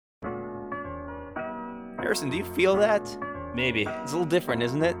Harrison, do you feel that? Maybe. It's a little different,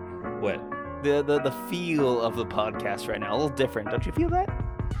 isn't it? What? The feel of the podcast right now, a little different. Don't you feel that?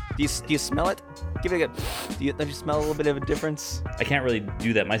 Do you smell it? Give it a go. Don't you smell a little bit of a difference? I can't really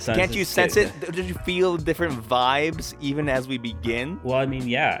do that. My son. Can't you sense it? Did you feel different vibes even as we begin? Well, I mean,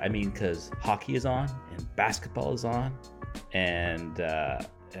 yeah. I mean, because hockey is on and basketball is on and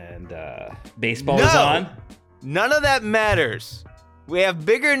baseball is on. None of that matters. We have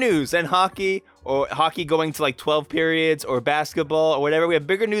bigger news than hockey, or hockey going to like 12 periods, or basketball, or whatever. We have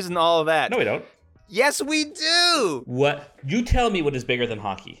bigger news than all of that. No, we don't. Yes, we do. What? You tell me what is bigger than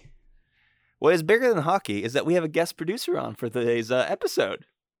hockey. What is bigger than hockey is that we have a guest producer on for today's episode.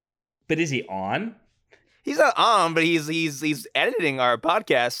 But is he on? He's not on, but he's editing our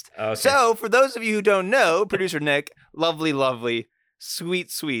podcast. Okay. So for those of you who don't know, producer Nick, lovely,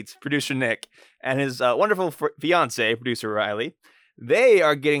 sweet producer Nick, and his wonderful fiance, producer Riley, they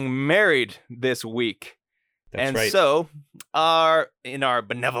are getting married this week. That's right. So in our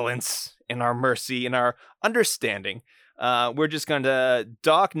benevolence, in our mercy, in our understanding, we're just going to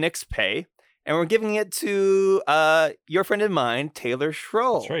dock Nick's pay, and we're giving it to your friend of mine, Taylor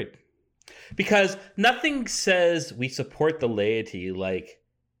Schroll. That's right. Because nothing says we support the laity like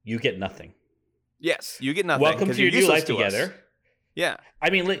you get nothing. Yes, you get nothing. Welcome to your new life together. Yeah.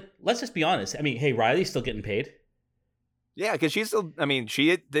 I mean, let's just be honest. I mean, hey, Riley's still getting paid. Yeah, because she's still, I mean,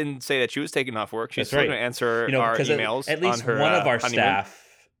 she didn't say that she was taking off work. She's still going to answer our emails. At least on her, one of our honeymoon. staff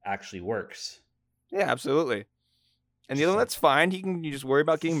actually works. Yeah, absolutely. And the other one, that's fine. You just worry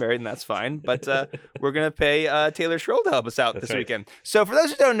about getting married, and that's fine. But we're going to pay Taylor Schroll to help us out this weekend. So for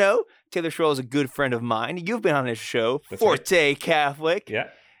those who don't know, Taylor Schroll is a good friend of mine. You've been on his show, Forte Catholic. Yeah.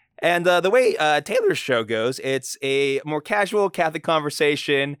 And the way Taylor's show goes, it's a more casual Catholic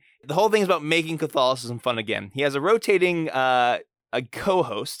conversation. The whole thing is about making Catholicism fun again. He has a rotating a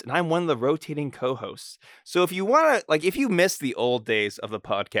co-host, and I'm one of the rotating co-hosts. So if you want to, like, if you miss the old days of the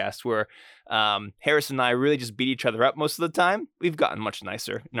podcast where Harrison and I really just beat each other up most of the time, we've gotten much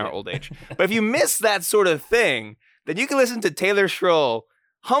nicer in our old age. But if you miss that sort of thing, then you can listen to Taylor Schroll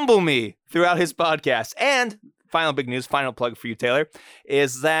humble me throughout his podcast. And final big news, final plug for you, Taylor,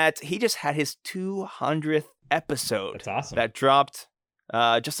 is that he just had his 200th episode. That's awesome. That dropped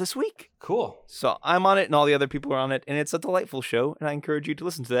just this week. Cool. So I'm on it, and all the other people are on it, and it's a delightful show, and I encourage you to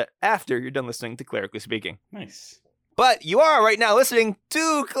listen to that after you're done listening to Clerically Speaking. Nice. But you are right now listening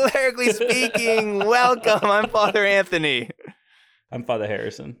to Clerically Speaking. Welcome. I'm Father Anthony. I'm Father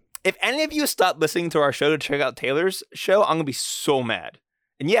Harrison. If any of you stop listening to our show to check out Taylor's show, I'm going to be so mad.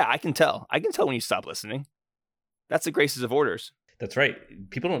 And yeah, I can tell. I can tell when you stop listening. That's the Graces of Orders. That's right.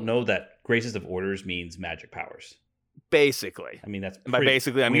 People don't know that Graces of Orders means magic powers. Basically. I mean, that's by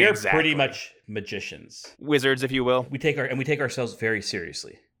basically, I mean we are exactly. pretty much magicians. Wizards, if you will. We take ourselves very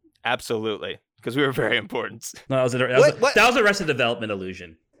seriously. Absolutely. Because we were very important. No, that was Arrested Development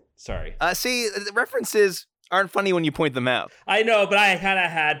illusion. Sorry. See, the references aren't funny when you point them out. I know, but I kind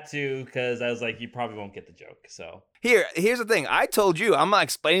of had to because I was like, you probably won't get the joke. So here's the thing. I told you I'm not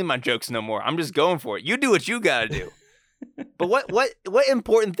explaining my jokes no more. I'm just going for it. You do what you gotta do. But what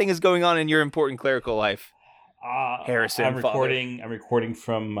important thing is going on in your important clerical life, Harrison? I'm recording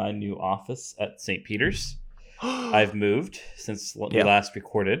from my new office at St. Peter's. I've moved since we last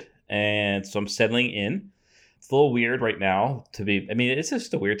recorded, and so I'm settling in. It's a little weird right now it's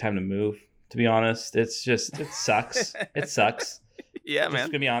just a weird time to move, to be honest. It sucks. It sucks. Yeah, man.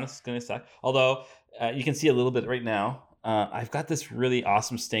 Just gonna be honest, it's gonna suck. Although you can see a little bit right now. I've got this really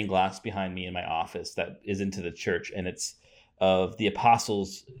awesome stained glass behind me in my office that is into the church, and it's of the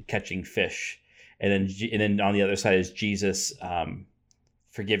apostles catching fish, and then on the other side is Jesus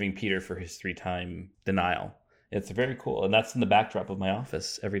forgiving Peter for his 3-time denial. It's very cool, and that's in the backdrop of my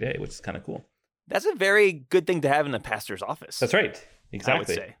office every day, which is kind of cool. That's a very good thing to have in a pastor's office. That's right. Exactly. I would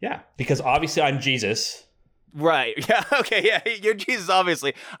say. Yeah, because obviously I'm Jesus. Right. Yeah. Okay. Yeah. You're Jesus,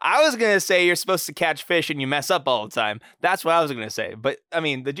 obviously. I was going to say you're supposed to catch fish and you mess up all the time. That's what I was going to say. But, I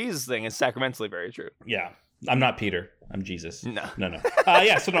mean, the Jesus thing is sacramentally very true. Yeah. I'm not Peter. I'm Jesus. No.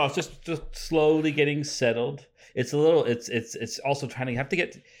 Yeah. So, no, it's just slowly getting settled. It's a little, it's also trying to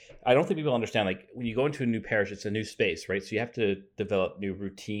get, I don't think people understand, like, when you go into a new parish, it's a new space, right? So you have to develop new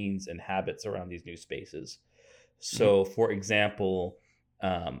routines and habits around these new spaces. So, for example,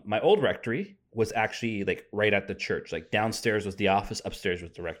 my old rectory was actually like right at the church. Like downstairs was the office, upstairs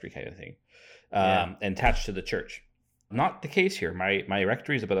was the rectory kind of thing, and attached to the church. Not the case here. My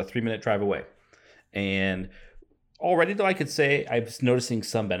rectory is about a 3-minute drive away. And already, though, I could say I'm noticing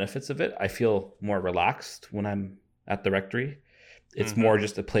some benefits of it. I feel more relaxed when I'm at the rectory. It's more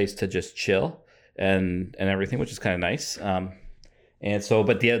just a place to just chill and everything, which is kind of nice. And so,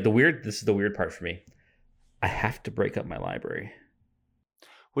 but this is the weird part for me. I have to break up my library.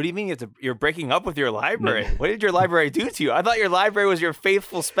 What do you mean you're breaking up with your library? What did your library do to you? I thought your library was your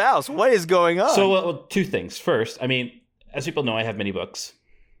faithful spouse. What is going on? So, well, two things. First, I mean, as people know, I have many books.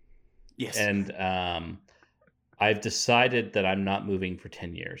 Yes. And I've decided that I'm not moving for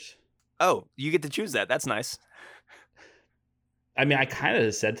 10 years. Oh, you get to choose that. That's nice. I mean, I kind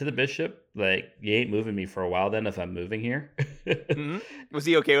of said to the bishop, like, you ain't moving me for a while then if I'm moving here. Mm-hmm. Was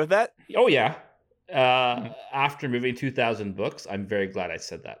he okay with that? Oh, yeah. After moving 2,000 books, I'm very glad I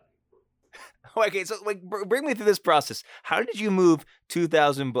said that. Okay, so like, bring me through this process. How did you move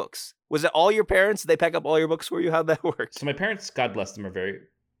 2,000 books? Was it all your parents? Did they pack up all your books for you? How'd that work? So my parents, God bless them, are very,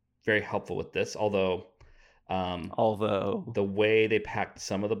 very helpful with this. Although the way they packed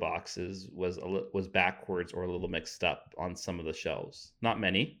some of the boxes was backwards or a little mixed up on some of the shelves. Not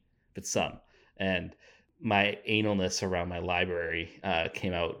many, but some. And my analness around my library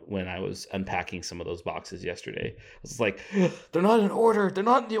came out when I was unpacking some of those boxes yesterday. I was like, they're not in order. They're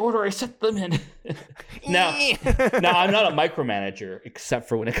not in the order I set them in. now I'm not a micromanager, except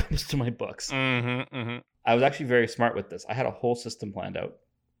for when it comes to my books. Mm-hmm, mm-hmm. I was actually very smart with this. I had a whole system planned out.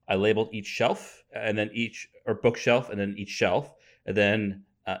 I labeled each shelf and then bookshelf and then each shelf. And then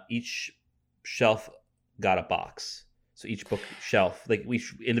each shelf got a box. So each bookshelf, like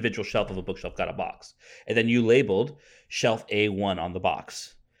each individual shelf of a bookshelf got a box. And then you labeled shelf A1 on the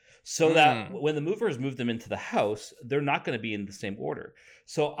box. So that when the movers move them into the house, they're not going to be in the same order.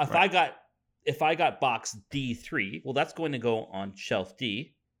 So if I got box D3, well, that's going to go on shelf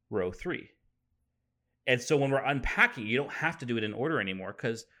D, row 3. And so when we're unpacking, you don't have to do it in order anymore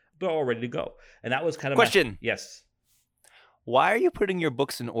because they're all ready to go. And that was kind of question. Yes. Why are you putting your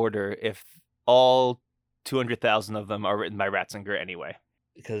books in order if all 200,000 of them are written by Ratzinger anyway?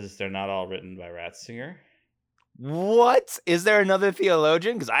 Because they're not all written by Ratzinger. What? Is there another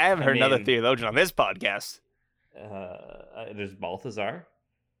theologian? Because I haven't heard another theologian on this podcast. There's Balthazar.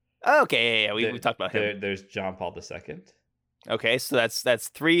 Okay, yeah, we talked about him. There's John Paul II. Okay, so that's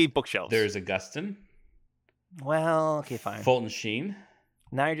 3 bookshelves. There's Augustine. Well, okay, fine. Fulton Sheen.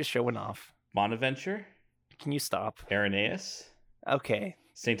 Now you're just showing off. Bonaventure. Can you stop? Irenaeus. Okay.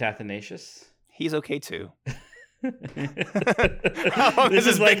 St. Athanasius. He's okay too. How long is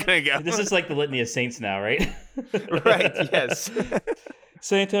this gonna go? This is like the Litany of Saints now, right? Right, yes.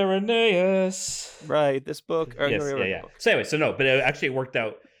 St. Irenaeus. Right, this book. Yeah. So anyway, but it worked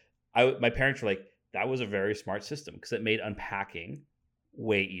out. My parents were like, that was a very smart system because it made unpacking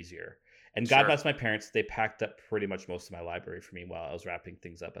way easier. And God bless my parents, they packed up pretty much most of my library for me while I was wrapping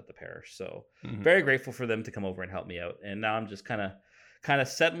things up at the parish. So very grateful for them to come over and help me out. And now I'm just kind of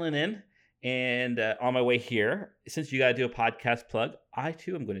settling in. And on my way here, since you got to do a podcast plug, I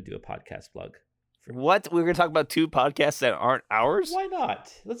too am going to do a podcast plug. What? We're going to talk about 2 podcasts that aren't ours? Why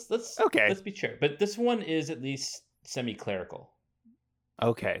not? Let's be sure. But this one is at least semi-clerical.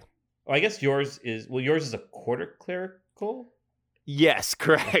 Okay. Well, I guess yours is a quarter clerical. Yes,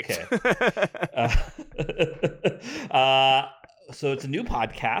 correct. Okay. So it's a new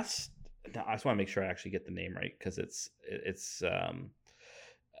podcast. Now, I just want to make sure I actually get the name right because it's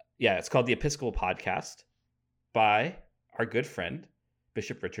called the Episcopal Podcast by our good friend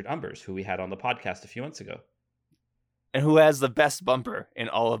Bishop Richard Umbers, who we had on the podcast a few months ago. And who has the best bumper in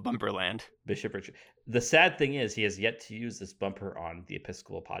all of Bumperland? Bishop Richard. The sad thing is he has yet to use this bumper on the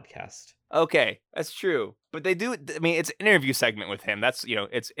Episcopal Podcast. Okay, that's true. But they do, I mean, it's an interview segment with him. That's,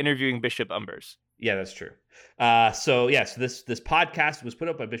 it's interviewing Bishop Umbers. Yeah, that's true. So this podcast was put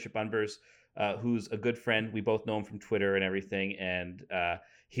up by Bishop Umbers, who's a good friend. We both know him from Twitter and everything. And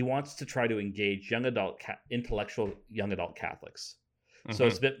he wants to try to engage intellectual young adult Catholics. Mm-hmm. So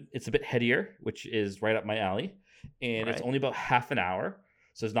it's a bit headier, which is right up my alley. And It's only about half an hour.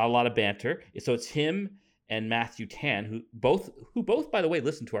 So there's not a lot of banter. So it's him and Matthew Tan, who both, by the way,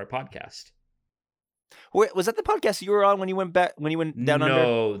 listen to our podcast. Wait, was that the podcast you were on when you went down under?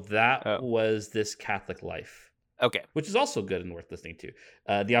 No, that was This Catholic Life. Okay. Which is also good and worth listening to.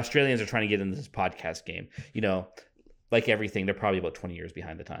 The Australians are trying to get into this podcast game. Like everything, they're probably about 20 years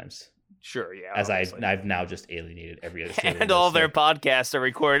behind the times. Sure, yeah. As I've now just alienated every other Australian and all their podcasts are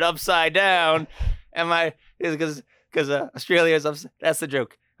recorded upside down. Because Australia's upside. That's the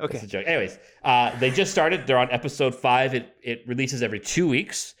joke. Okay. That's the joke. Anyways, they just started. They're on episode 5. It releases every 2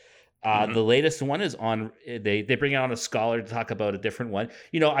 weeks. The latest one is on. They bring on a scholar to talk about a different one.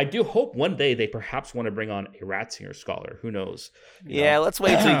 I do hope one day they perhaps want to bring on a Ratzinger scholar. Who knows? Let's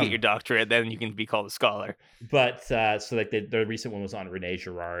wait until you get your doctorate, then you can be called a scholar. But the recent one was on Rene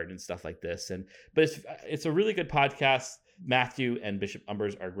Girard and stuff like this. But it's a really good podcast. Matthew and Bishop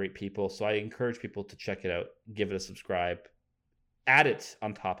Umbers are great people, so I encourage people to check it out, give it a subscribe, add it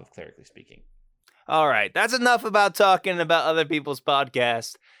on top of Clerically Speaking. All right, that's enough about talking about other people's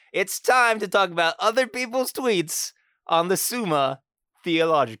podcasts. It's time to talk about other people's tweets on the Summa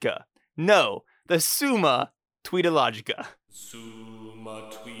Theologica. No, the Summa Tweetologica. Summa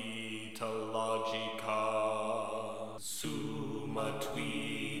Tweetologica. Summa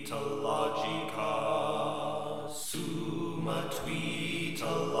Tweetologica. Summa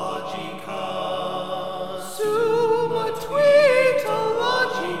Tweetologica. Summa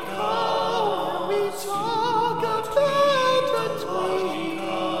Tweetologica. We talk about the tweets.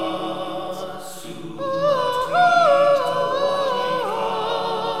 Summa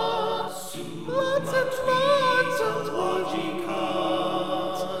Tweetologica. Lots and lots of logica.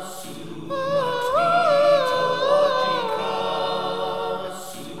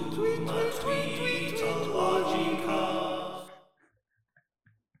 Summa Tweetologica.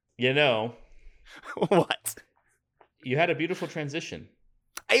 You know, What? you had a beautiful transition.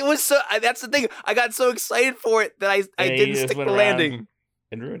 It was so. That's the thing. I got so excited for it that I And you didn't just stick the went around landing.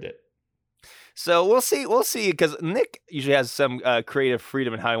 and ruined it. So we'll see. We'll see. Because Nick usually has some creative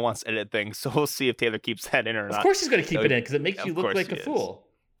freedom in how he wants to edit things. So we'll see if Taylor keeps that in or Of not. course he's going to keep So- it in because it makes you of look course like he a is. fool,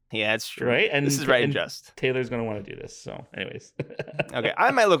 Yeah, it's true. right? And this is right and and just. Taylor's going to want to do this. So, anyways. Okay,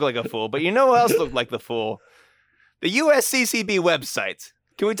 I might look like a fool, but you know who else looked like the fool? The USCCB website.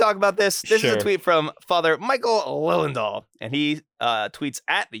 Can we talk about this? This is Sure. a tweet from Father Michael Lillendahl, and he tweets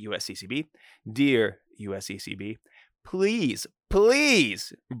at the USCCB, "Dear USCCB, please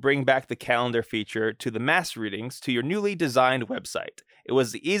bring back the calendar feature to the mass readings to your newly designed website. It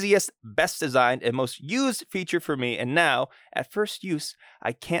was the easiest, best designed, and most used feature for me, and now, at first use,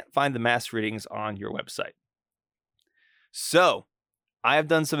 I can't find the mass readings on your website." So, I have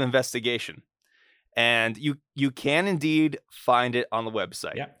done some investigation, and you can indeed find it on the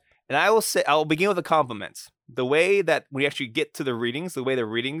website. Yeah. And I will begin with a compliment. The way that we actually get to the readings, the way the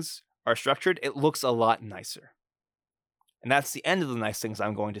readings are structured, it looks a lot nicer. And that's the end of the nice things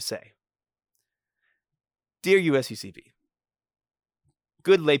I'm going to say. Dear USCCB,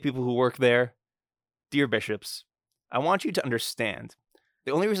 good lay people who work there, dear bishops, I want you to understand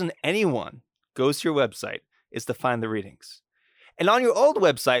the only reason anyone goes to your website is to find the readings. And on your old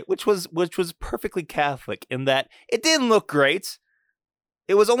website, which was perfectly Catholic in that it didn't look great,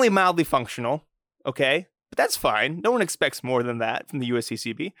 it was only mildly functional, okay? But that's fine. No one expects more than that from the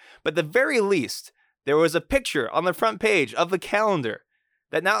USCCB. But at the very least, there was a picture on the front page of the calendar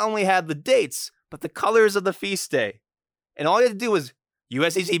that not only had the dates, but the colors of the feast day. And all you had to do was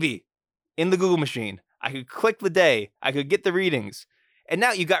USCCB in the Google machine. I could click the day. I could get the readings. And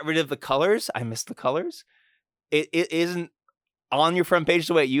now you got rid of the colors. I miss the colors. It isn't on your front page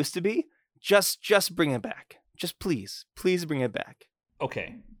the way it used to be. Just bring it back. Just please bring it back.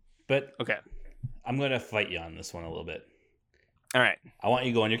 Okay. But Okay. I'm going to fight you on this one a little bit. All right. I want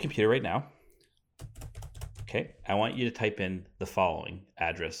you to go on your computer right now. Okay. I want you to type in the following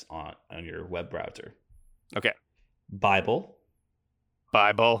address on your web browser. Okay. Bible.usccb.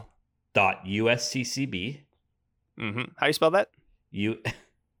 Mm-hmm. How do you spell that?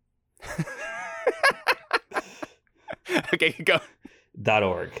 Okay, go.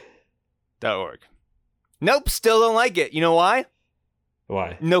 .org. .org. Nope, still don't like it. You know why?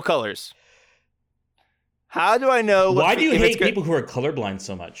 Why? No colors. How do I know? Why do you if it's hate people who are colorblind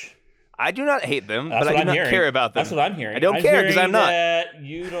so much? I do not hate them, That's but I what do I'm not hearing. care about them. That's what I'm hearing. I don't care because I'm not. That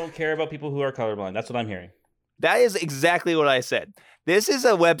you don't care about people who are colorblind. That's what I'm hearing. That is exactly what I said. This is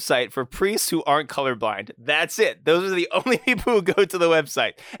a website for priests who aren't colorblind. That's it. Those are the only people who go to the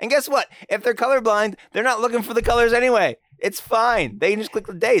website. And guess what? If they're colorblind, they're not looking for the colors anyway. It's fine. They can just click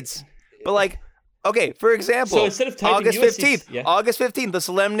the dates. But like, okay, for example, So instead of typing August USC 15th, yeah. August 15th, the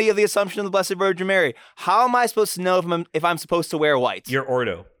Solemnity of the Assumption of the Blessed Virgin Mary. How am I supposed to know if I'm supposed to wear white? Your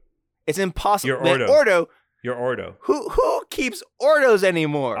Ordo. It's impossible. Your Man, Ordo. Ordo. Your Ordo. Who keeps Ordos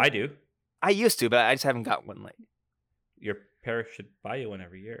anymore? I do. I used to, but I just haven't got one lately. Your parish should buy you one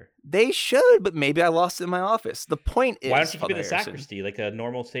every year. They should, but maybe I lost it in my office. The point is, Why don't you keep Father it in the Harrison, sacristy like a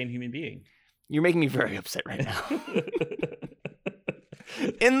normal, sane human being? You're making me very upset right now.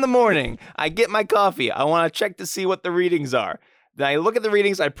 In the morning, I get my coffee. I want to check to see what the readings are. Then I look at the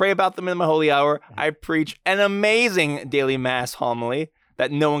readings. I pray about them in my holy hour. I preach an amazing daily mass homily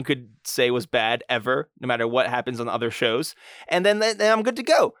that no one could say was bad ever, no matter what happens on other shows. And then I'm good to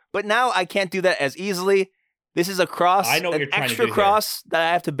go. But now I can't do that as easily. This is a cross, I know what an you're trying to extra do here. cross that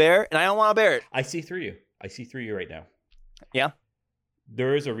I have to bear, and I don't want to bear it. I see through you. I see through you right now. Yeah?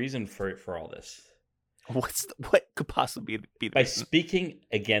 There is a reason for all this. What could possibly be the By reason? speaking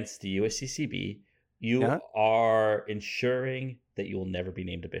against the USCCB, you Yeah. are ensuring that you will never be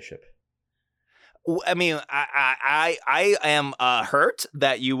named a bishop. I mean, I am hurt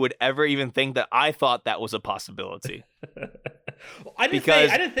that you would ever even think that I thought that was a possibility. I didn't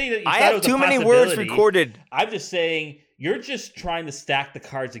Because say that you I thought it have was a too many words possibility. recorded. I'm just saying you're just trying to stack the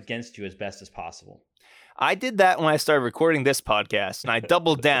cards against you as best as possible. I did that when I started recording this podcast, and I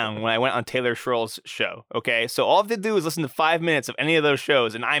doubled down when I went on Taylor Schroll's show. Okay, so all I have to do is listen to 5 minutes of any of those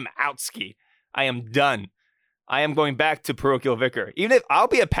shows, and I'm out ski. I am done. I am going back to parochial vicar. Even if I'll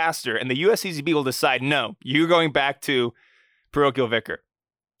be a pastor, and the USCCB will decide, no, you're going back to parochial vicar.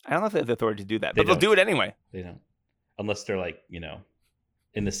 I don't know if they have the authority to do that, but they'll do it anyway. They don't, unless they're like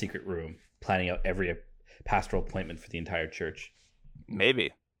in the secret room planning out every pastoral appointment for the entire church.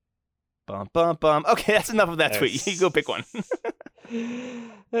 Maybe. Bum, bum, bum. Okay, that's enough of that tweet. You go pick one.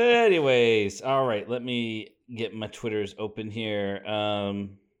 Anyways, all right. Let me get my Twitters open here.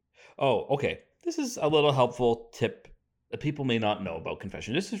 Okay. This is a little helpful tip that people may not know about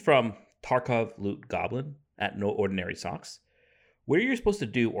confession. This is from Tarkov Loot Goblin at No Ordinary Socks. What are you supposed to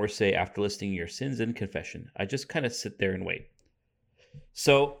do or say after listing your sins in confession? I just kind of sit there and wait.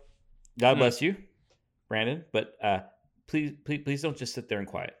 So, God bless you, Brandon, but please don't just sit there and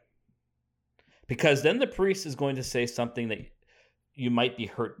quiet. Because then the priest is going to say something that you might be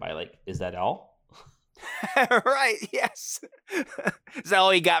hurt by, like, is that all? Right, yes. Is that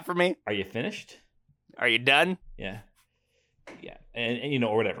all you got for me? Are you finished? Are you done? Yeah. And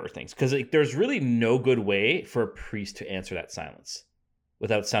or whatever things. Because there's really no good way for a priest to answer that silence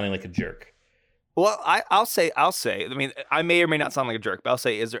without sounding like a jerk. Well, I'll say, I mean, I may or may not sound like a jerk, but I'll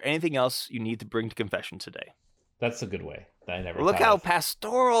say, is there anything else you need to bring to confession today? That's a good way that I never Look thought how of.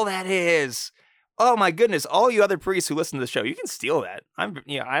 pastoral that is. Oh my goodness, all you other priests who listen to the show, you can steal that. I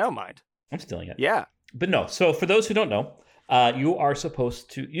don't mind. I'm stealing it. Yeah. But no, so for those who don't know, you are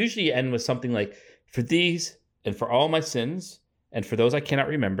supposed to usually end with something like, for these and for all my sins, and for those I cannot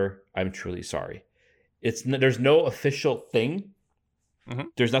remember, I'm truly sorry. There's no official thing. Mm-hmm.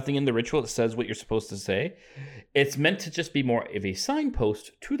 There's nothing in the ritual that says what you're supposed to say. It's meant to just be more of a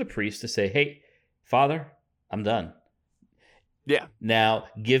signpost to the priest to say, hey, Father, I'm done. Yeah. Now,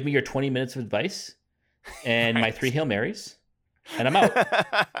 give me your 20 minutes of advice and my 3 Hail Marys, and I'm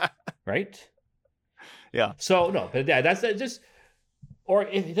out. Right? Yeah. So, no, but yeah, that's just, or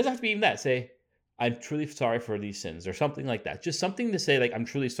if it doesn't have to be even that, say, I'm truly sorry for these sins, or something like that. Just something to say, like, I'm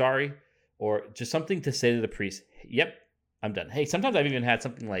truly sorry, or just something to say to the priest, yep, I'm done. Hey, sometimes I've even had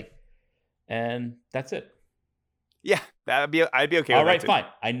something like, and that's it. Yeah, I'd be okay with that. All right, too. fine.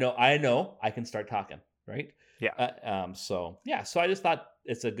 I know, I can start talking, right? Yeah. So I just thought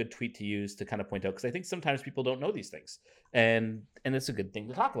it's a good tweet to use to kind of point out, because I think sometimes people don't know these things, and it's a good thing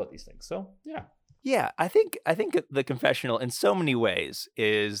to talk about these things. So yeah. Yeah, I think the confessional in so many ways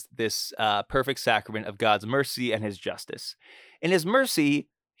is this perfect sacrament of God's mercy and his justice. In his mercy,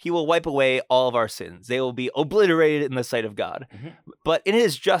 he will wipe away all of our sins. They will be obliterated in the sight of God. Mm-hmm. But in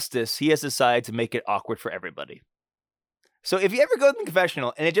his justice, he has decided to make it awkward for everybody. So if you ever go to the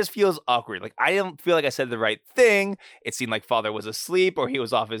confessional and it just feels awkward, like I don't feel like I said the right thing, it seemed like Father was asleep or he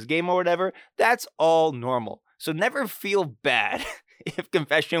was off his game or whatever, that's all normal. So never feel bad if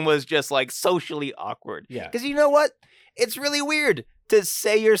confession was just like socially awkward. Yeah. Because you know what? It's really weird to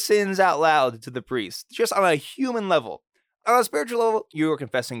say your sins out loud to the priest, just on a human level. On a spiritual level, you are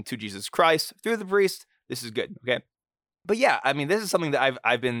confessing to Jesus Christ through the priest. This is good, okay? But yeah, I mean, this is something that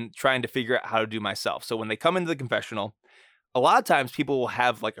I've been trying to figure out how to do myself. So when they come into the confessional, a lot of times people will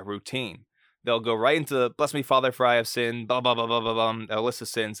have like a routine. They'll go right into bless me, Father, for I have sinned, blah, blah, blah, blah, blah, blah. They'll list of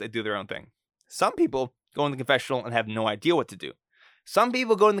sins. They do their own thing. Some people go in the confessional and have no idea what to do. Some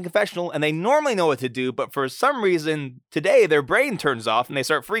people go in the confessional and they normally know what to do, but for some reason today their brain turns off and they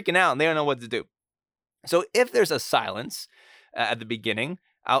start freaking out and they don't know what to do. So if there's a silence at the beginning,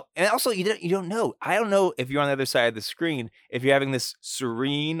 and also you don't know. I don't know if you're on the other side of the screen, if you're having this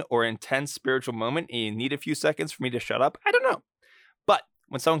serene or intense spiritual moment and you need a few seconds for me to shut up. I don't know. But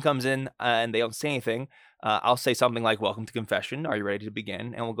when someone comes in and they don't say anything, I'll say something like, welcome to confession. Are you ready to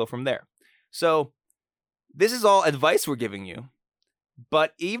begin? And we'll go from there. So this is all advice we're giving you.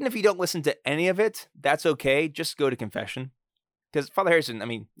 But even if you don't listen to any of it, that's okay. Just go to confession. Because Father Harrison, I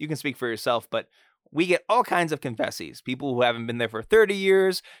mean, you can speak for yourself, but we get all kinds of confessees. People who haven't been there for 30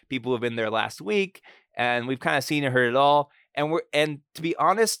 years, people who have been there last week, and we've kind of seen and heard it all. And to be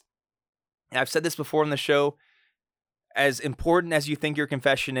honest, and I've said this before on the show, as important as you think your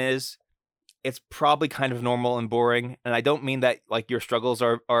confession is, it's probably kind of normal and boring. And I don't mean that like your struggles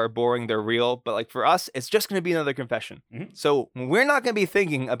are boring, they're real, but like for us, it's just going to be another confession. Mm-hmm. So we're not going to be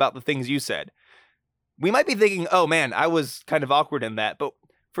thinking about the things you said. We might be thinking, oh man, I was kind of awkward in that, but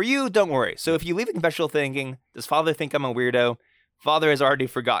for you, don't worry. So if you leave a confessional thinking, does Father think I'm a weirdo? Father has already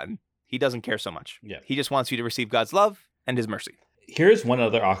forgotten. He doesn't care so much. Yeah. He just wants you to receive God's love and his mercy. Here's one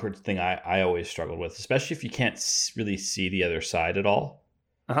other awkward thing I always struggled with, especially if you can't really see the other side at all.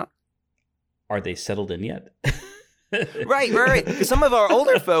 Uh-huh. Are they settled in yet? Right. Because some of our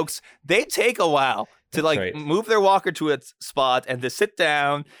older folks, they take a while to like right. move their walker to its spot and to sit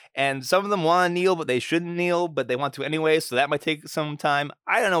down. And some of them want to kneel, but they shouldn't kneel, but they want to anyway. So that might take some time.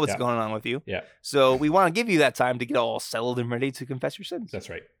 I don't know what's going on with you. Yeah. So we want to give you that time to get all settled and ready to confess your sins. That's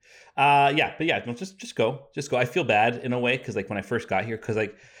right. No, just go. I feel bad in a way because like when I first got here, because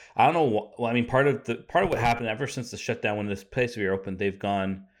like I don't know. Well, I mean, part of what happened ever since the shutdown when this place we opened, they've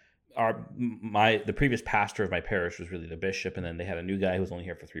gone. The previous pastor of my parish was really the bishop, and then they had a new guy who was only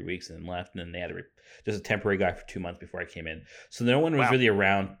here for 3 weeks and then left, and then they had just a temporary guy for 2 months before I came in. So no one was really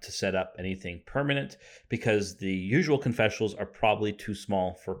around to set up anything permanent because the usual confessionals are probably too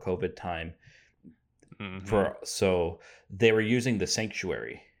small for COVID time. Mm-hmm. So they were using the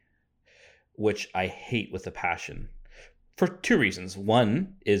sanctuary, which I hate with a passion for 2 reasons.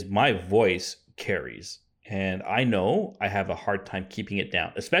 One is my voice carries. And I know I have a hard time keeping it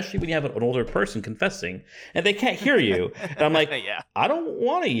down, especially when you have an older person confessing and they can't hear you. And I'm like, yeah. I don't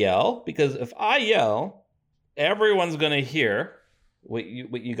want to yell because if I yell, everyone's going to hear what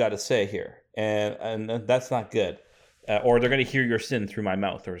you got to say here. And that's not good. Or they're going to hear your sin through my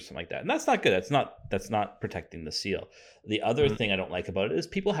mouth or something like that. And that's not good. That's not protecting the seal. The other thing I don't like about it is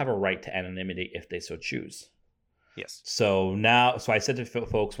people have a right to anonymity if they so choose. Yes. So I said to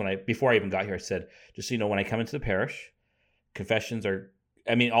folks before I even got here, I said, just so you know, when I come into the parish, confessions are,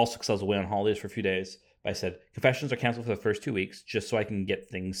 also because I was away on holidays for a few days, but I said, confessions are canceled for the first 2 weeks, just so I can get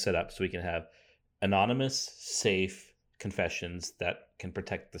things set up so we can have anonymous, safe confessions that can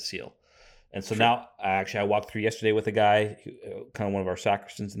protect the seal. And so now, I walked through yesterday with a guy, kind of one of our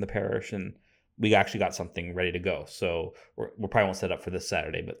sacristans in the parish, and we actually got something ready to go. So we're probably won't set up for this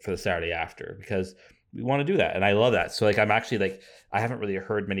Saturday, but for the Saturday after, because we want to do that. And I love that. So like, I'm actually like, I haven't really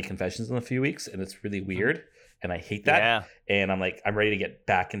heard many confessions in a few weeks and it's really weird. And I hate that. Yeah. And I'm like, I'm ready to get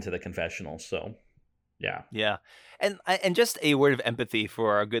back into the confessional. So yeah. Yeah. And just a word of empathy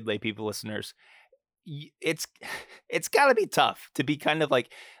for our good lay people listeners. It's gotta be tough to be kind of like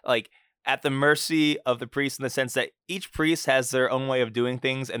at the mercy of the priest in the sense that each priest has their own way of doing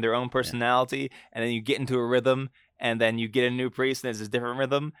things and their own personality. Yeah. And then you get into a rhythm and then you get a new priest and it's a different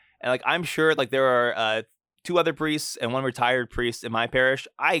rhythm. And like, I'm sure like there are 2 other priests and 1 retired priest in my parish.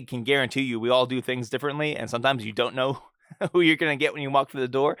 I can guarantee you we all do things differently. And sometimes you don't know who you're going to get when you walk through the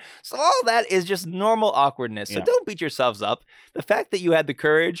door. So all that is just normal awkwardness. So don't beat yourselves up. The fact that you had the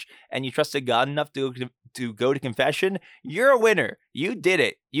courage and you trusted God enough to go to confession, you're a winner. You did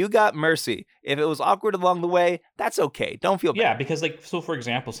it. You got mercy. If it was awkward along the way, that's okay. Don't feel bad. Yeah, because like, so for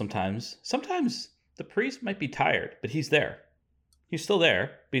example, sometimes the priest might be tired, but he's there. He's still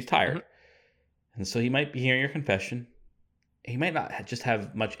there, but he's tired. Mm-hmm. And so he might be hearing your confession. He might not just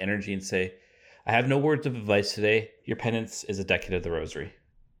have much energy and say, I have no words of advice today. Your penance is a decade of the rosary.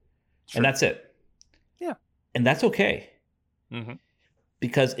 Sure. And that's it. Yeah. And that's okay. Mm-hmm.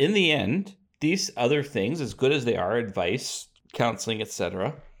 Because in the end, these other things, as good as they are, advice, counseling,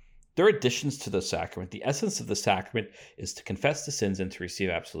 etc., they're additions to the sacrament. The essence of the sacrament is to confess the sins and to receive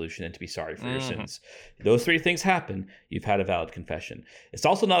absolution and to be sorry for your sins. Those 3 things happen, you've had a valid confession. It's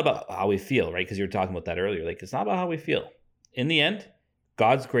also not about how we feel, right? Because you were talking about that earlier. Like, it's not about how we feel. In the end,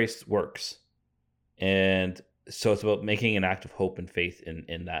 God's grace works. And so it's about making an act of hope and faith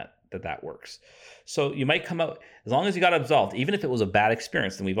in that works. So you might come out, as long as you got absolved, even if it was a bad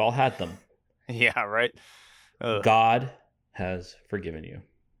experience, and we've all had them. Yeah, right. God has forgiven you.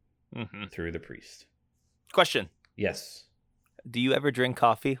 Through the priest. Question. Yes. Do you ever drink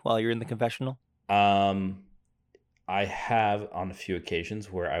coffee while you're in the confessional? I have on a few occasions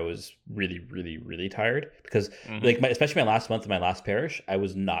where I was really, really, really tired because especially my last month in my last parish, I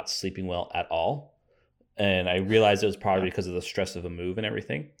was not sleeping well at all. And I realized it was probably because of the stress of the move and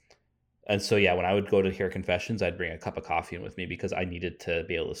everything. And so, yeah, when I would go to hear confessions, I'd bring a cup of coffee in with me because I needed to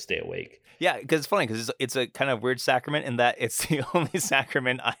be able to stay awake. Yeah, because it's funny because it's a kind of weird sacrament in that it's the only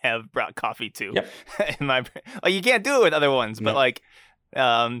sacrament I have brought coffee to. Yep. You can't do it with other ones, but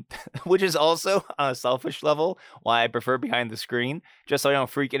which is also on a selfish level why I prefer behind the screen, just so I don't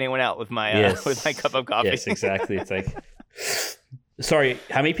freak anyone out with my with my cup of coffee. Yes, exactly. It's like, sorry,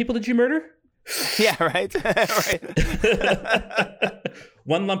 how many people did you murder? Yeah, right. Right.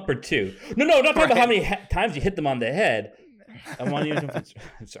 1 lump or 2. No, not talking about how many times you hit them on the head. I want you to.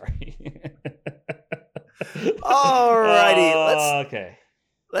 I'm sorry. Alrighty.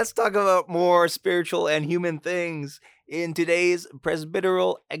 Let's talk about more spiritual and human things in today's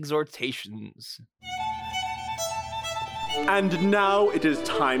presbyteral exhortations. And now it is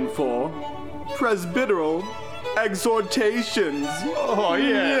time for presbyteral exhortations. Oh,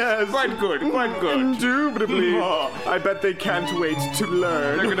 yes. Quite good, quite good. Indubitably. I bet they can't wait to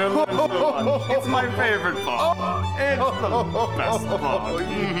learn. They're gonna learn so much. It's my favorite part. It's the best part.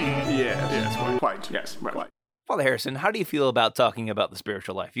 Yes, quite. Yes, quite. Father Harrison, how do you feel about talking about the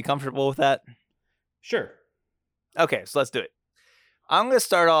spiritual life? You comfortable with that? Sure. Okay, so let's do it. I'm going to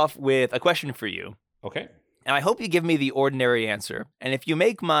start off with a question for you. Okay. And I hope you give me the ordinary answer. And if you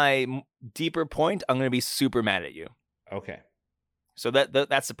make my deeper point, I'm going to be super mad at you. Okay. So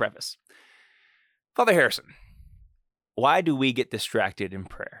that's the preface. Father Harrison, why do we get distracted in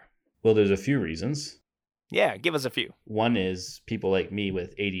prayer? Well, there's a few reasons. Yeah, give us a few. One is people like me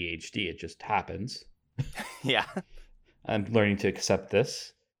with ADHD. It just happens. Yeah. I'm learning to accept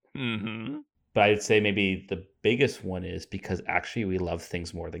this. Mm-hmm. But I'd say maybe the biggest one is because actually we love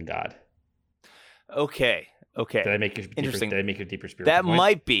things more than God. Okay. Did I make it Interesting. Did I make a deeper spiritual That point?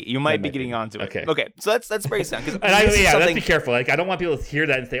 might be. You might be might getting be. onto it. Okay. Okay. So let's break it down. And let's be careful. Like, I don't want people to hear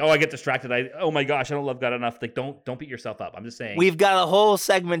that and say, "Oh, I get distracted. Oh my gosh, I don't love God enough." Like, don't beat yourself up. I'm just saying. We've got a whole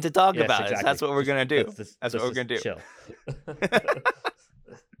segment to talk Yes, about it. exactly. That's what we're gonna do. That's what we're gonna do. Chill.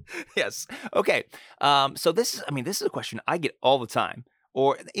 Yes. Okay. So this is a question I get all the time,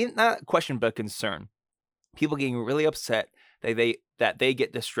 or not a question but a concern. People getting really upset that they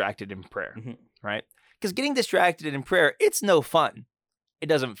get distracted in prayer, Mhm. right? Because getting distracted in prayer, it's no fun. It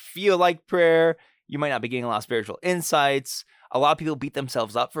doesn't feel like prayer. You might not be getting a lot of spiritual insights. A lot of people beat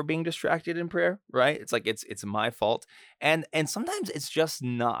themselves up for being distracted in prayer, right? It's like it's my fault, and sometimes it's just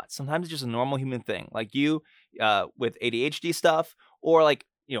not. Sometimes it's just a normal human thing, like you with ADHD stuff, or like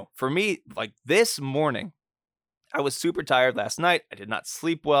for me, like this morning, I was super tired last night. I did not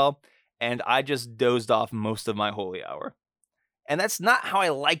sleep well, and I just dozed off most of my holy hour. And that's not how I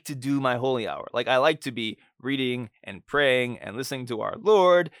like to do my holy hour. Like, I like to be reading and praying and listening to our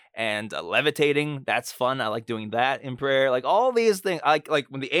Lord and levitating. That's fun. I like doing that in prayer. Like, all these things. I like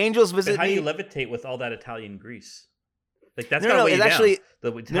when the angels visit But how do me. you levitate with all that Italian grease? Like, that's No, gotta weigh it you down. actually-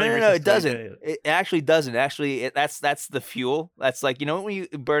 The No, Italian grease it is doesn't. It actually doesn't. Actually, that's the fuel. That's like, when you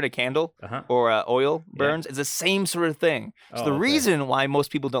burn a candle Uh-huh. or oil burns, it's the same sort of thing. So Oh, the okay. reason why most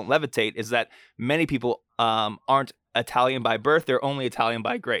people don't levitate is that many people aren't Italian by birth. They're only Italian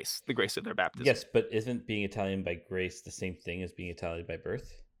by grace, the grace of their baptism. Yes, but isn't being Italian by grace the same thing as being Italian by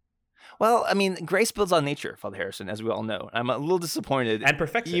birth? Well, I mean, grace builds on nature, Father Harrison, as we all know. I'm a little disappointed. And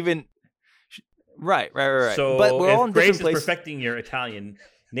perfects it. Even right. So but we're all in if grace different is places. perfecting your Italian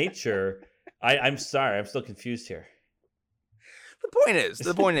nature, I'm sorry, I'm still confused here.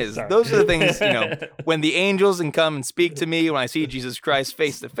 The point is, Sorry. those are the things, when the angels can come and speak to me, when I see Jesus Christ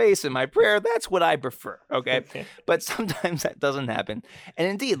face to face in my prayer, that's what I prefer, okay? But sometimes that doesn't happen. And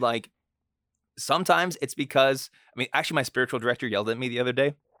indeed, like, sometimes it's because, actually my spiritual director yelled at me the other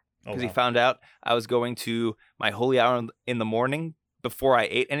day Oh, because wow. he found out I was going to my holy hour in the morning before I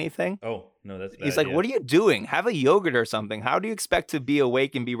ate anything. Oh, no, that's bad. He's like, "What are you doing? Have a yogurt or something. How do you expect to be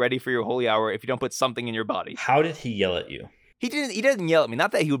awake and be ready for your holy hour if you don't put something in your body?" How did he yell at you? He didn't yell at me.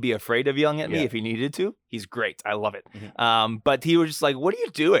 Not that he would be afraid of yelling at me Yeah. if he needed to. He's great. I love it. Mhm. But he was just like, "What are you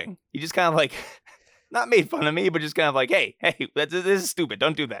doing?" He just kind of like, not made fun of me, but just kind of like, hey, this is stupid.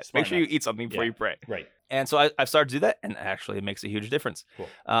 Don't do that. Smart Make sure you enough. eat something before Yeah. you pray. Right. And so I've started to do that, and actually it makes a huge difference.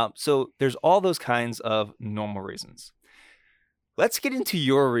 Cool. So there's all those kinds of normal reasons. Let's get into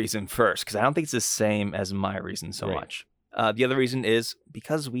your reason first, because I don't think it's the same as my reason so Right. much. The other reason is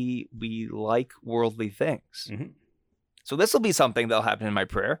because we like worldly things. Mhm. So this will be something that'll happen in my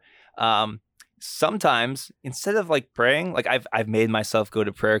prayer. Sometimes instead of like praying, like I've made myself go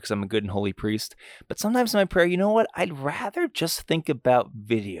to prayer because I'm a good and holy priest. But sometimes in my prayer, you know what? I'd rather just think about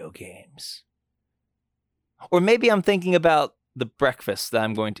video games. Or maybe I'm thinking about the breakfast that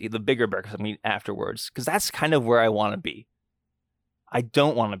I'm going to eat, the bigger breakfast I'm going to eat afterwards, because that's kind of where I want to be. I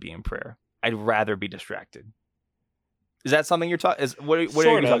don't want to be in prayer. I'd rather be distracted. Is that something you're talking? What are you Sort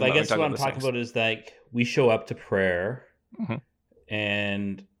talking of. about? I when guess you're what I'm those talking things? about is like we show up to prayer Mhm.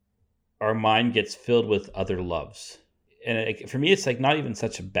 and our mind gets filled with other loves. And for me, it's like not even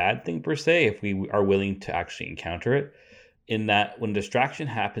such a bad thing per se if we are willing to actually encounter it. In that when distraction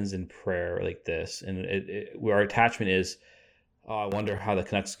happens in prayer like this, and where our attachment is, oh, I wonder how the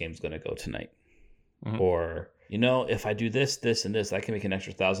Canucks game is going to go tonight. Mhm. Or, if I do this, this, and this, I can make an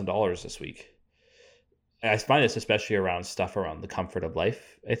extra $1,000 this week. I find this especially around stuff around the comfort of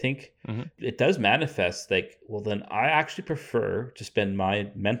life, I think. Mhm. It does manifest like, well, then I actually prefer to spend my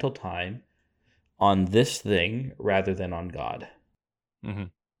mental time on this thing rather than on God.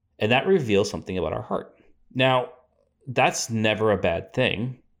 Mhm. And that reveals something about our heart. Now, that's never a bad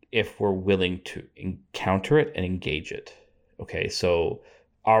thing if we're willing to encounter it and engage it. Okay, so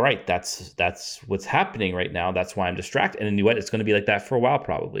all right, that's what's happening right now. That's why I'm distracted. And you know what? It's going to be like that for a while,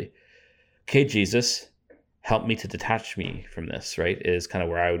 probably. Okay, Jesus, help me to detach me from this, right? Is kind of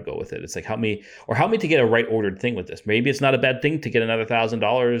where I would go with it. It's like help me to get a right ordered thing with this. Maybe it's not a bad thing to get another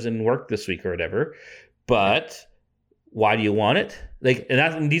 $1,000 in work this week or whatever, but why do you want it? Like,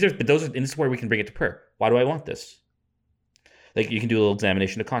 and this is where we can bring it to prayer. Why do I want this? Like, you can do a little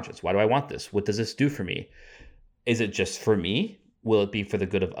examination of conscience. Why do I want this? What does this do for me? Is it just for me? Will it be for the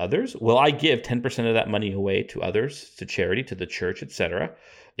good of others? Will I give 10% of that money away to others, to charity, to the church, etc.,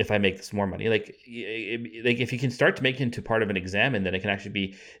 if I make this more money? Like if you can start to make it into part of an exam, and then it can actually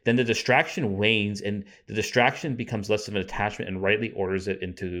be, then the distraction wanes and the distraction becomes less of an attachment and rightly orders it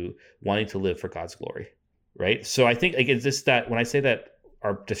into wanting to live for God's glory, right? So I think, like, it's just that when I say that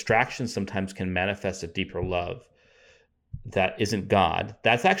our distractions sometimes can manifest a deeper love that isn't God,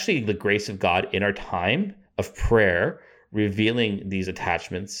 that's actually the grace of God in our time of prayer, revealing these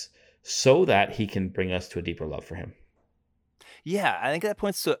attachments so that he can bring us to a deeper love for him. Yeah, I think that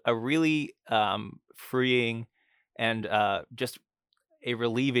points to a really freeing and just a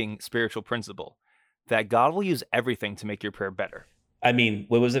relieving spiritual principle that God will use everything to make your prayer better. I mean,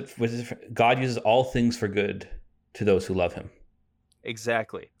 what was it? God uses all things for good to those who love him.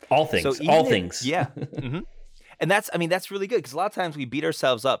 Exactly. All things. So all things. Yeah. Mm-hmm. And that's really good, because a lot of times we beat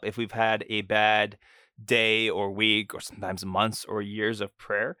ourselves up if we've had a bad day or week or sometimes months or years of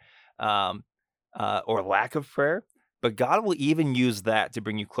prayer or lack of prayer. But God will even use that to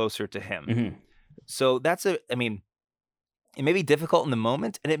bring you closer to him. Mm-hmm. So it may be difficult in the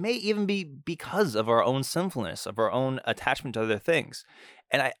moment, and it may even be because of our own sinfulness, of our own attachment to other things.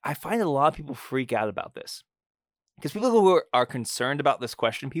 And I find that a lot of people freak out about this. Because people who are concerned about this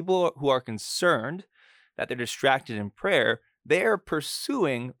question, people who are concerned that they're distracted in prayer, they are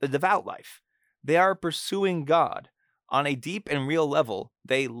pursuing the devout life. They are pursuing God on a deep and real level.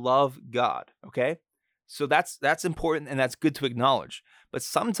 They love God, okay? So that's important, and that's good to acknowledge. But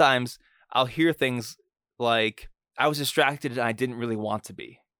sometimes I'll hear things like, I was distracted and I didn't really want to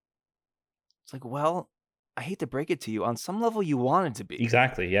be. It's like, well, I hate to break it to you. On some level, you wanted to be.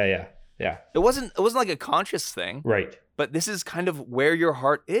 Exactly. Yeah. It wasn't like a conscious thing. Right. But this is kind of where your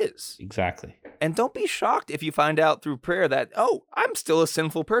heart is. Exactly. And don't be shocked if you find out through prayer that, oh, I'm still a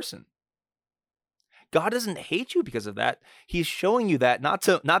sinful person. God doesn't hate you because of that. He's showing you that not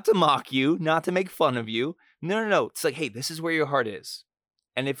to mock you, not to make fun of you. No. It's like, hey, this is where your heart is.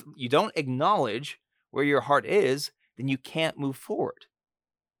 And if you don't acknowledge where your heart is, then you can't move forward.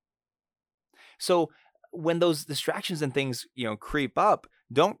 So when those distractions and things, creep up,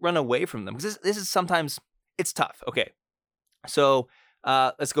 don't run away from them. Because this is sometimes, it's tough. Okay. So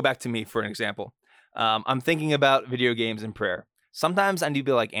let's go back to me for an example. I'm thinking about video games and prayer. Sometimes I need to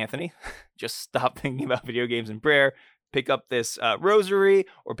be like, Anthony, just stop thinking about video games and prayer, pick up this rosary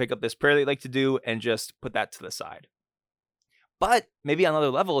or pick up this prayer that you like to do and just put that to the side. But maybe on another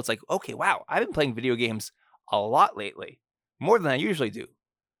level, it's like, okay, wow, I've been playing video games a lot lately, more than I usually do.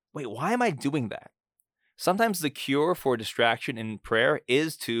 Wait, why am I doing that? Sometimes the cure for distraction in prayer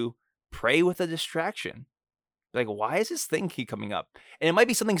is to pray with a distraction. Like, why is this thing keep coming up? And it might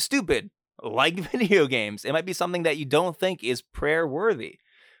be something stupid, like video games. It might be something that you don't think is prayer worthy.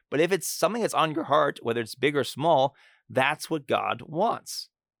 But if it's something that's on your heart, whether it's big or small, that's what God wants.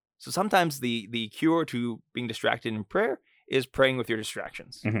 So sometimes the cure to being distracted in prayer is praying with your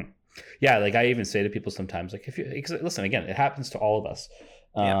distractions. Mm-hmm. Yeah, like I even say to people sometimes, like, listen, again, it happens to all of us.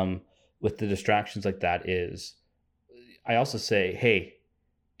 With the distractions like that is, I also say, hey,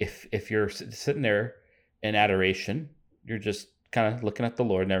 if you're sitting there in adoration, you're just kind of looking at the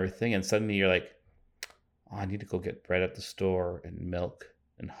Lord and everything, and suddenly you're like, oh, I need to go get bread at the store and milk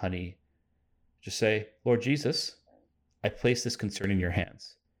and honey. Just say, Lord Jesus, I place this concern in your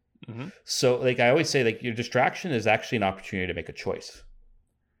hands. Mm-hmm. So like I always say, like your distraction is actually an opportunity to make a choice,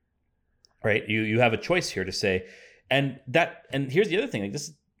 right? You have a choice here to say, and here's the other thing, like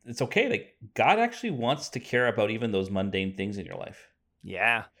this, it's okay. Like God actually wants to care about even those mundane things in your life.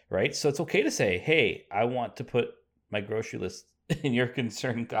 Yeah. Right. So it's okay to say, hey, I want to put my grocery list in your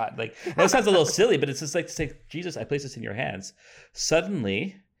concern, God. Like that sounds a little silly, but it's just like to say, Jesus, I place this in your hands.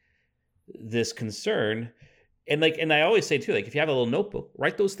 Suddenly this concern, and I always say too, like if you have a little notebook,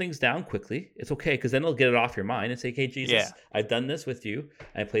 write those things down quickly. It's okay, because then it'll get it off your mind and say, hey, Jesus, I've done this with you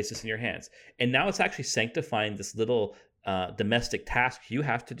and I place this in your hands. And now it's actually sanctifying this little domestic task you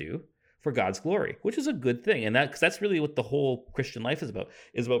have to do for God's glory, which is a good thing. And that's really what the whole Christian life is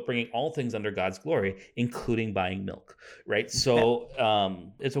about bringing all things under God's glory, including buying milk, right? So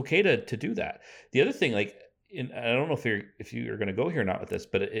it's okay to do that. The other thing, I don't know if you're going to go here or not with this,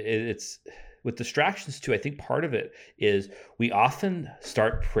 but it's with distractions too, I think part of it is we often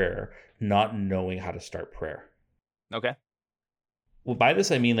start prayer not knowing how to start prayer. Okay. Well, by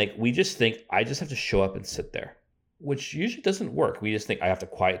this, I mean, like, we just think, I just have to show up and sit there, which usually doesn't work. We just think I have to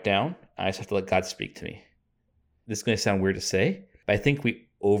quiet down. I just have to let God speak to me. This is going to sound weird to say, but I think we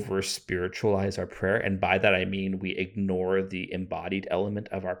over spiritualize our prayer. And by that, I mean, we ignore the embodied element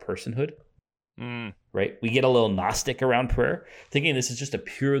of our personhood, right? We get a little Gnostic around prayer, thinking this is just a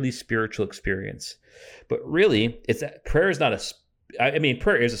purely spiritual experience. But really, prayer is not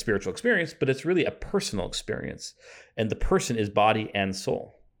prayer is a spiritual experience, but it's really a personal experience. And the person is body and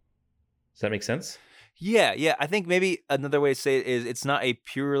soul. Does that make sense? Yeah. I think maybe another way to say it is it's not a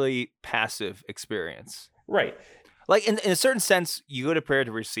purely passive experience. Right. Like in a certain sense, you go to prayer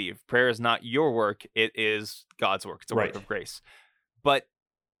to receive. Prayer is not your work. It is God's work. It's a work of grace. But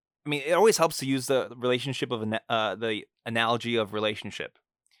I mean, it always helps to use the relationship of the analogy of relationship.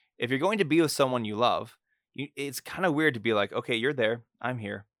 If you're going to be with someone you love, it's kind of weird to be like, okay, you're there, I'm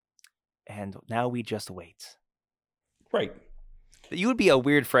here, and now we just wait. Right. You would be a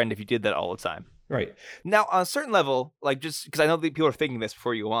weird friend if you did that all the time. Right. Now, on a certain level, like just because I know that people are thinking this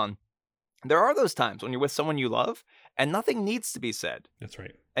before you go on, there are those times when you're with someone you love and nothing needs to be said. That's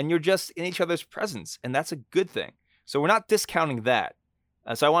right. And you're just in each other's presence, and that's a good thing. So we're not discounting that.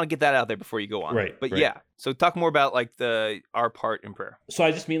 So I want to get that out there before you go on. Right. But yeah, so talk more about like our part in prayer. So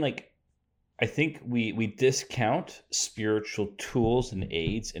I just mean, like, I think we discount spiritual tools and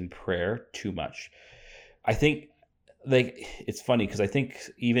aids in prayer too much. I think, like, it's funny because I think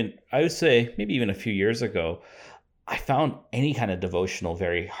I would say maybe even a few years ago, I found any kind of devotional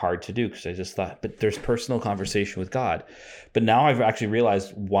very hard to do because I just thought, but there's personal conversation with God. But now I've actually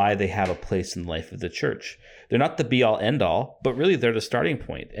realized why they have a place in the life of the church. They're not the be all end all, but really they're the starting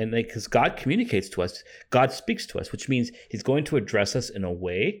point. And because God communicates to us, God speaks to us, which means he's going to address us in a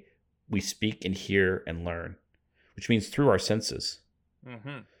way we speak and hear and learn, which means through our senses.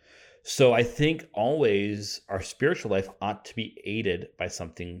 Mm-hmm. So I think always our spiritual life ought to be aided by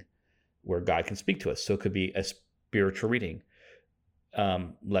something where God can speak to us. So it could be a spiritual reading,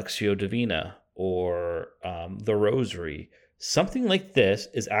 Lectio Divina, or the Rosary. Something like this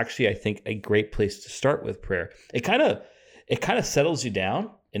is actually, I think, a great place to start with prayer. It kind of settles you down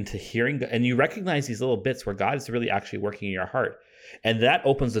into hearing, and you recognize these little bits where God is really actually working in your heart. And that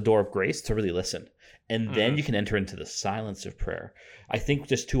opens the door of grace to really listen. And then you can enter into the silence of prayer. I think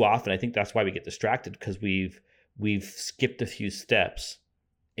just too often, I think that's why we get distracted, because we've skipped a few steps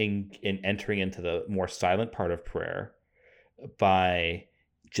in entering into the more silent part of prayer by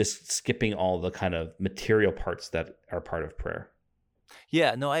just skipping all the kind of material parts that are part of prayer.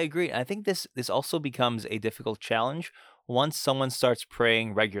 Yeah, no, I agree. I think this also becomes a difficult challenge once someone starts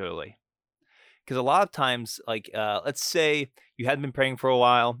praying regularly. Because a lot of times, like, let's say you hadn't been praying for a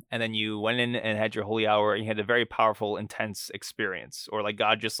while, and then you went in and had your holy hour, and you had a very powerful, intense experience, or like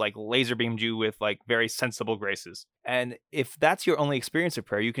God just like laser beamed you with like very sensible graces. And if that's your only experience of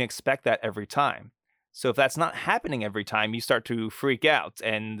prayer, you can expect that every time. So if that's not happening every time, you start to freak out,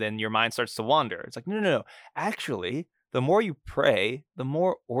 and then your mind starts to wander. It's like, no. Actually, the more you pray, the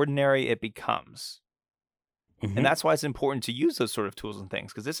more ordinary it becomes. Mm-hmm. And that's why it's important to use those sort of tools and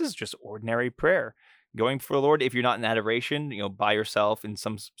things, because this is just ordinary prayer. Going for the Lord, if you're not in adoration, by yourself in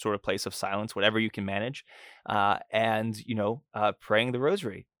some sort of place of silence, whatever you can manage, and, praying the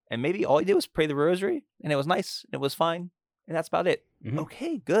rosary. And maybe all you did was pray the rosary, and it was nice, and it was fine, and that's about it. Mm-hmm.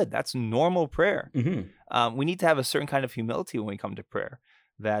 Okay, good. That's normal prayer. Mm-hmm. We need to have a certain kind of humility when we come to prayer.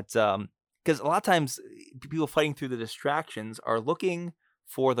 That because a lot of times people fighting through the distractions are looking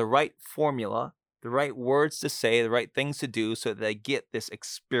for the right formula, the right words to say, the right things to do so that they get this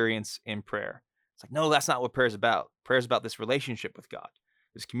experience in prayer. It's like, no, that's not what prayer is about. Prayer is about this relationship with God,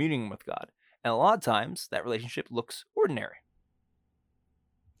 this communing with God. And a lot of times that relationship looks ordinary.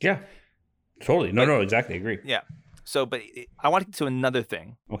 Yeah, totally. No, exactly. Agree. Yeah. So, but I want to get to another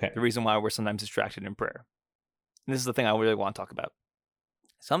thing. Okay. The reason why we're sometimes distracted in prayer. And this is the thing I really want to talk about.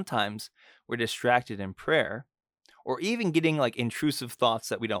 Sometimes we're distracted in prayer, or even getting like intrusive thoughts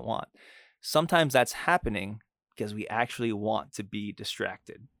that we don't want. Sometimes that's happening because we actually want to be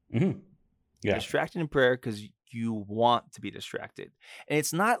distracted. Mm-hmm. Yeah. Distracted in prayer because you want to be distracted. And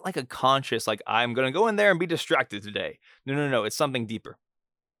it's not like a conscious, like, I'm going to go in there and be distracted today. No. It's something deeper.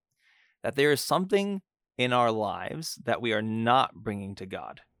 That there is something in our lives that we are not bringing to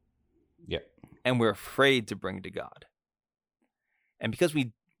God. Yeah. And we're afraid to bring to God. And because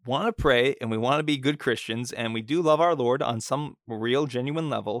we want to pray and we want to be good Christians and we do love our Lord on some real, genuine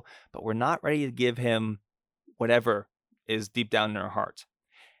level, but we're not ready to give him whatever is deep down in our heart.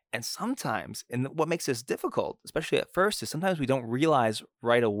 And sometimes, and what makes this difficult, especially at first, is sometimes we don't realize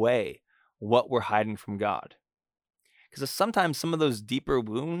right away what we're hiding from God. Because sometimes some of those deeper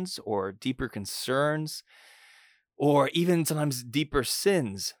wounds or deeper concerns, or even sometimes deeper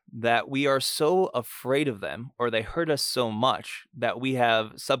sins, that we are so afraid of them, or they hurt us so much that we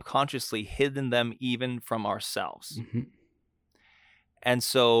have subconsciously hidden them even from ourselves. Mm-hmm. And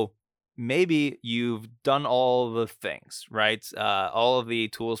so maybe you've done all the things, right? All of the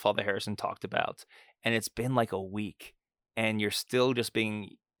tools Father Harrison talked about, and it's been like a week, and you're still just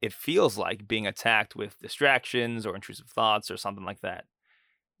it feels like being attacked with distractions or intrusive thoughts or something like that.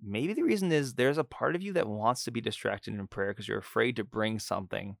 Maybe the reason is there's a part of you that wants to be distracted in prayer because you're afraid to bring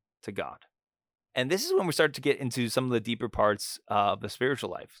something to God. And this is when we start to get into some of the deeper parts of the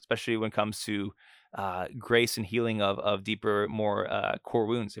spiritual life, especially when it comes to grace and healing of deeper, more core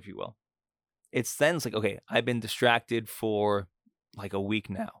wounds, if you will. It's like, okay, I've been distracted for like a week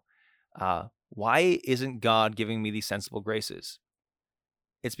now. Why isn't God giving me these sensible graces?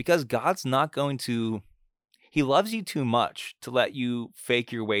 It's because God's not going to, he loves you too much to let you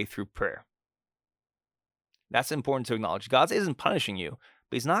fake your way through prayer. That's important to acknowledge. God isn't punishing you,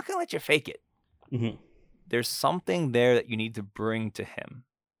 but he's not going to let you fake it. Mm-hmm. There's something there that you need to bring to him.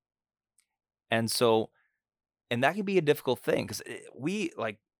 And that can be a difficult thing because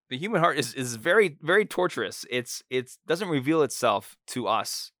the human heart is very, very torturous. It doesn't reveal itself to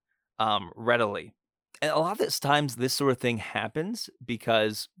us readily. And a lot of this times this sort of thing happens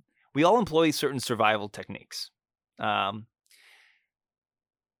because we all employ certain survival techniques that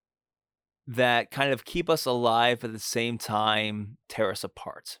kind of keep us alive at the same time tear us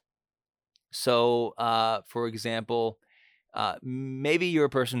apart. So, for example, maybe you're a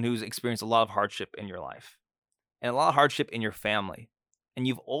person who's experienced a lot of hardship in your life and a lot of hardship in your family, and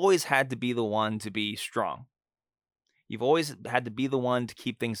you've always had to be the one to be strong. You've always had to be the one to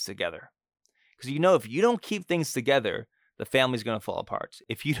keep things together. Because if you don't keep things together, the family's going to fall apart.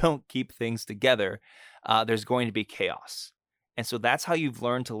 If you don't keep things together, there's going to be chaos. And so that's how you've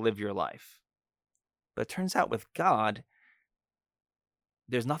learned to live your life. But it turns out with God,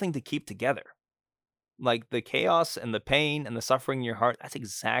 there's nothing to keep together. Like the chaos and the pain and the suffering in your heart, that's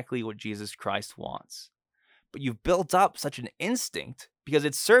exactly what Jesus Christ wants. But you've built up such an instinct because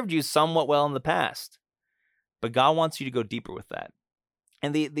it served you somewhat well in the past. But God wants you to go deeper with that.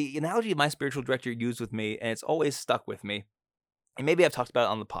 And the analogy my spiritual director used with me, and it's always stuck with me, and maybe I've talked about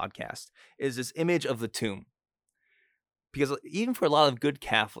it on the podcast, is this image of the tomb. Because even for a lot of good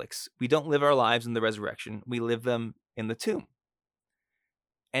Catholics, we don't live our lives in the resurrection. We live them in the tomb.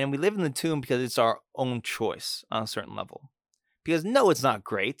 And we live in the tomb because it's our own choice on a certain level. Because no, it's not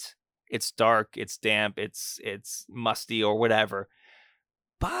great. It's dark, it's damp, it's musty or whatever.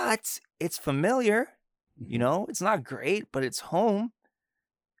 But it's familiar. It's not great, but it's home.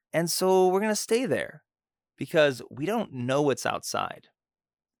 And so we're going to stay there because we don't know what's outside.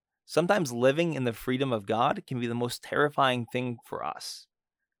 Sometimes living in the freedom of God can be the most terrifying thing for us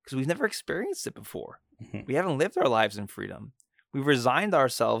because we've never experienced it before. Mm-hmm. We haven't lived our lives in freedom. We've resigned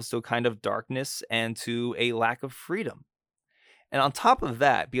ourselves to a kind of darkness and to a lack of freedom. And on top of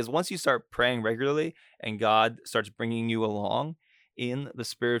that, because once you start praying regularly and God starts bringing you along in the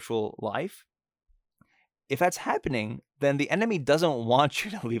spiritual life, if that's happening, then the enemy doesn't want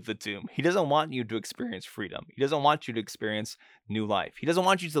you to leave the tomb. He doesn't want you to experience freedom. He doesn't want you to experience new life. He doesn't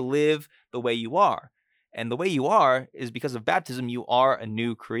want you to live the way you are. And the way you are is because of baptism, you are a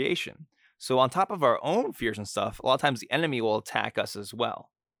new creation. So on top of our own fears and stuff, a lot of times the enemy will attack us as well.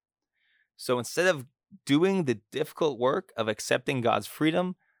 So instead of doing the difficult work of accepting God's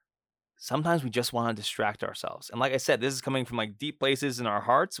freedom, sometimes we just want to distract ourselves. And like I said, this is coming from like deep places in our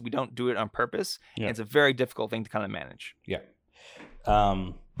hearts. We don't do it on purpose. Yeah. And it's a very difficult thing to kind of manage. Yeah.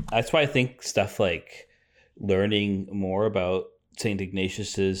 That's why I think stuff like learning more about St.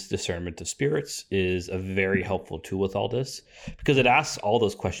 Ignatius's discernment of spirits is a very helpful tool with all this because it asks all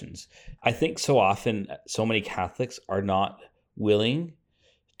those questions. I think so often, so many Catholics are not willing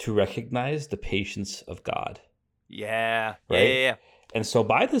to recognize the patience of God. Yeah. Right? Yeah. And so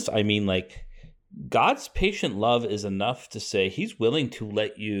by this, I mean, like, God's patient love is enough to say he's willing to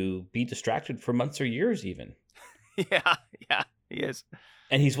let you be distracted for months or years even. Yeah, he is.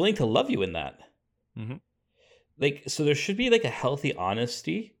 And he's willing to love you in that. Mm-hmm. Like, so there should be like a healthy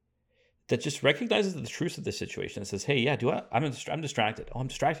honesty that just recognizes the truth of the situation and says, hey, yeah, I'm distracted. Oh, I'm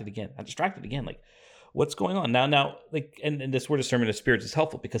distracted again. I'm distracted again. Like, what's going on? Now, like, and this word discernment of spirits is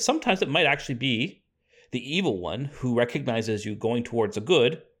helpful because sometimes it might actually be the evil one who recognizes you going towards a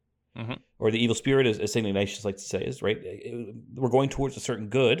good, mm-hmm. or the evil spirit, as St. Ignatius likes to say, is right. We're going towards a certain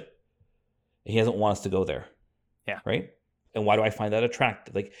good. And he doesn't want us to go there. Yeah. Right. And why do I find that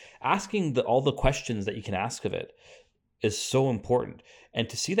attractive? Like asking all the questions that you can ask of it. is so important. And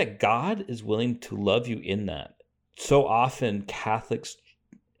to see that God is willing to love you in that. So often Catholics,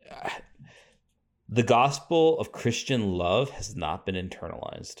 the gospel of Christian love has not been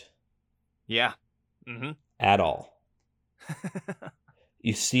internalized. Yeah. Mm-hmm. At all.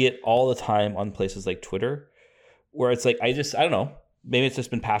 You see it all the time on places like Twitter, where it's like, I don't know, maybe it's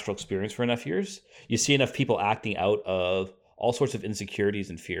just been pastoral experience for enough years. You see enough people acting out of all sorts of insecurities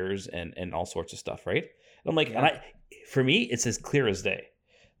and fears and all sorts of stuff, right? And I'm like, for me, it's as clear as day.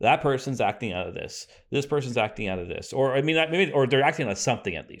 That person's acting out of this. This person's acting out of this. Or, I mean, maybe, or they're acting out of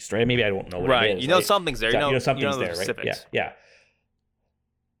something at least, right? Maybe I don't know what it is. You know something's there. You know something's the there, specifics. right? Yeah.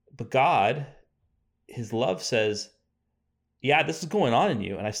 But God, his love says, yeah, this is going on in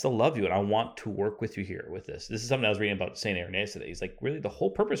you, and I still love you, and I want to work with you here with this. This is something I was reading about St. Irenaeus today. He's like, really, the whole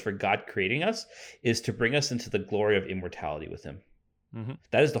purpose for God creating us is to bring us into the glory of immortality with him. Mm-hmm.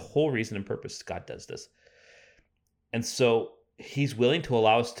 That is the whole reason and purpose God does this. And so he's willing to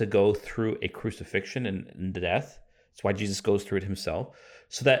allow us to go through a crucifixion and death. That's why Jesus goes through it himself,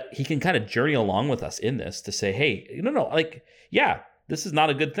 so that he can kind of journey along with us in this to say, hey, no, like, yeah, this is not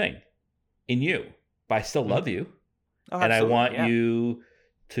a good thing in you, but I still love you. Oh, and I want you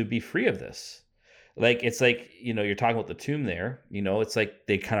to be free of this. Like, it's like, you're talking about the tomb there, it's like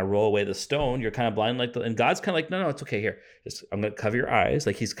they kind of roll away the stone. You're kind of blind, and God's kind of like, no, it's okay. Here, I'm going to cover your eyes.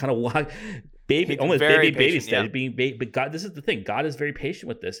 Like, he's kind of almost baby style, but God, this is the thing. God is very patient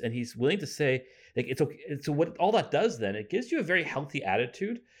with this. And he's willing to say, like, it's okay. So what all that does then, it gives you a very healthy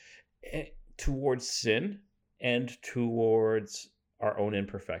attitude towards sin and towards our own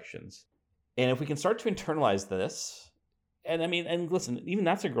imperfections. And if we can start to internalize this, and I mean, and listen, even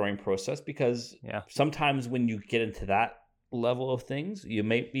that's a growing process, because sometimes when you get into that level of things, you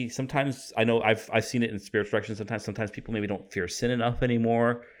may be, sometimes, I know I've seen it in spiritual direction. Sometimes people maybe don't fear sin enough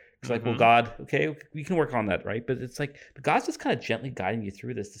anymore. It's like, well, God, okay, we can work on that, right? But it's like, God's just kind of gently guiding you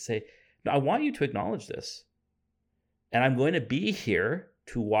through this to say, no, I want you to acknowledge this. And I'm going to be here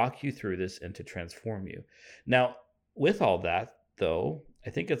to walk you through this and to transform you. Now, with all that, though,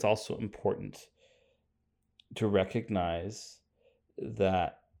 I think it's also important to recognize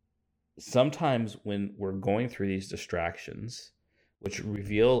that sometimes when we're going through these distractions, which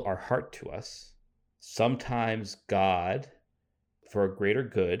reveal our heart to us, sometimes God, for a greater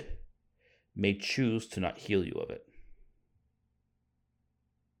good, may choose to not heal you of it.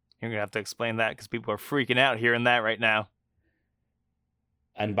 You're going to have to explain that, because people are freaking out hearing that right now.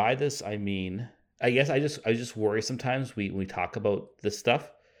 And by this, I mean, I guess I just worry sometimes when we talk about this stuff,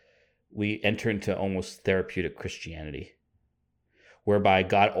 we enter into almost therapeutic Christianity, whereby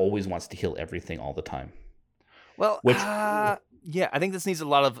God always wants to heal everything all the time. Well, I think this needs a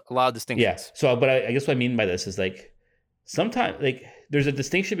lot of distinctions. Yeah. So, but I guess what I mean by this is, like, sometimes, like, there's a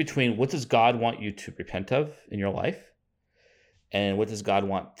distinction between what does God want you to repent of in your life, and what does God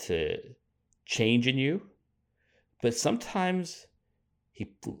want to change in you. But sometimes he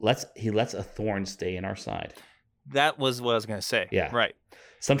lets a thorn stay in our side. That was what I was going to say. Yeah. Right.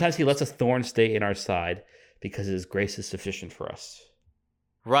 Sometimes he lets a thorn stay in our side because his grace is sufficient for us.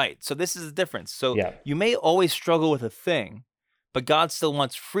 Right. So this is the difference. So you may always struggle with a thing, but God still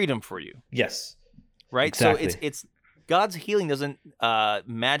wants freedom for you. Yes. Right? Exactly. So it's God's healing doesn't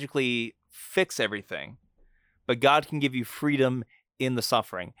magically fix everything, but God can give you freedom in the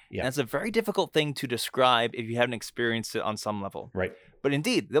suffering. Yeah. And that's a very difficult thing to describe if you haven't experienced it on some level. Right. But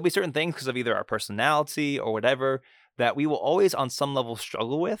indeed, there'll be certain things because of either our personality or whatever that we will always on some level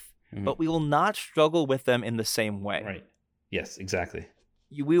struggle with, but we will not struggle with them in the same way. Right. Yes, exactly.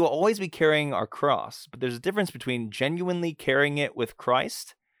 We will always be carrying our cross, but there's a difference between genuinely carrying it with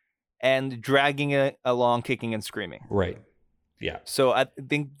Christ and dragging it along, kicking and screaming. Right. Yeah. So I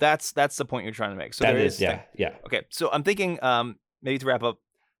think that's the point you're trying to make. So that is, yeah. Okay. So I'm thinking, maybe to wrap up,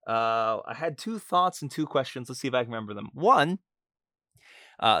 I had 2 thoughts and 2 questions. Let's see if I can remember them. One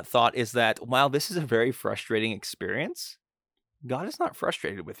thought is that while this is a very frustrating experience, God is not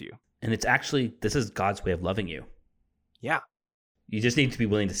frustrated with you. And it's actually, this is God's way of loving you. Yeah. You just need to be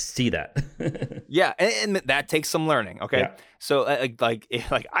willing to see that. Yeah, and that takes some learning, okay? Yeah. So, like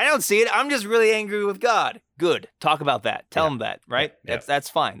I don't see it. I'm just really angry with God. Good. Talk about that. Tell him that, right? Yeah. That's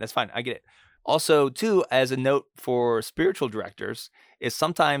fine. That's fine. I get it. Also, too, as a note for spiritual directors, is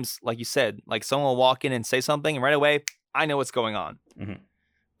sometimes, like you said, like someone will walk in and say something, and right away, I know what's going on. Mm-hmm.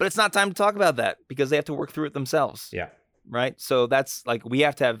 But it's not time to talk about that because they have to work through it themselves. Yeah. Right? So that's like we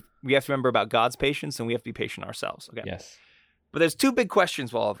have to remember about God's patience, and we have to be patient ourselves. Okay. Yes. But there's 2 big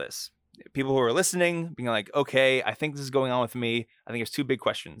questions with all of this. People who are listening, being like, okay, I think this is going on with me. I think there's 2 big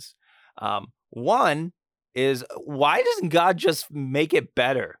questions. One is, why doesn't God just make it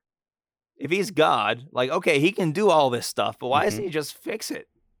better? If he's God, like, okay, he can do all this stuff, but why doesn't Mhm. he just fix it?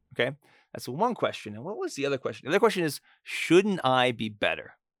 Okay. That's one question. And what was the other question? The other question is, shouldn't I be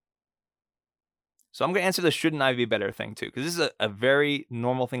better? So I'm going to answer the shouldn't I be better thing too, because this is a very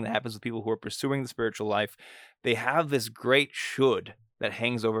normal thing that happens with people who are pursuing the spiritual life. They have this great should that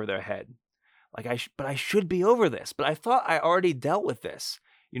hangs over their head. Like, but I should be over this, but I thought I already dealt with this.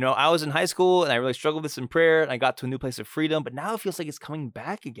 I was in high school and I really struggled with this in prayer and I got to a new place of freedom, but now it feels like it's coming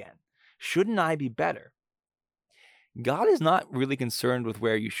back again. Shouldn't I be better? God is not really concerned with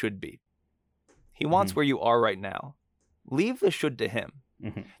where you should be. He wants where you are right now. Leave the should to him.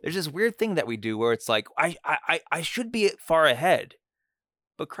 There's this weird thing that we do where it's like, I should be far ahead,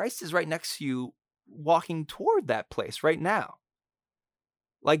 but Christ is right next to you walking toward that place right now.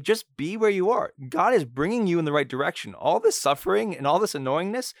 Like, just be where you are. God is bringing you in the right direction. All this suffering and all this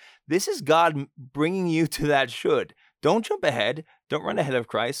annoyingness, this is God bringing you to that should. Don't jump ahead. Don't run ahead of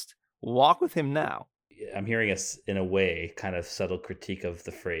Christ. Walk with him now. I'm hearing us, in a way, kind of subtle critique of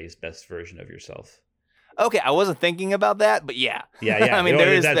the phrase "best version of yourself." Okay, I wasn't thinking about that, but yeah. Yeah. I mean,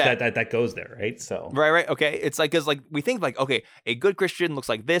 there is that goes there, right? So right. Okay, it's like, because like we think like, okay, a good Christian looks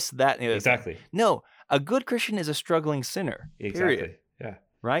like this, that, and the other thing. exactly. No, a good Christian is a struggling sinner. Exactly. Period. Yeah.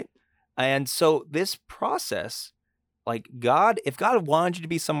 Right? And so this process, like if God wanted you to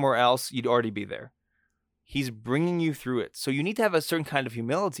be somewhere else, you'd already be there. He's bringing you through it. So you need to have a certain kind of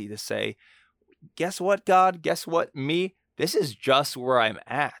humility to say, guess what, God? Guess what, me? This is just where I'm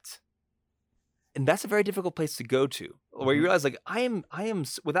at. And that's a very difficult place to go to, where you realize, like, I am,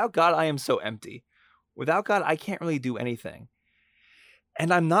 without God, I am so empty. Without God, I can't really do anything.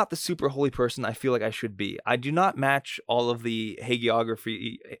 And I'm not the super holy person I feel like I should be. I do not match all of the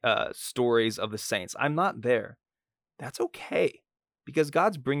hagiography stories of the saints. I'm not there. That's okay, because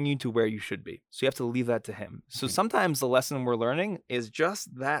God's bringing you to where you should be. So you have to leave that to him. So sometimes the lesson we're learning is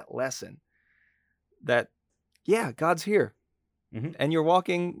just that lesson that, yeah, God's here. And you're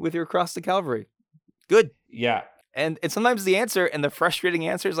walking with your cross to Calvary. Good. Yeah. And sometimes the answer, and the frustrating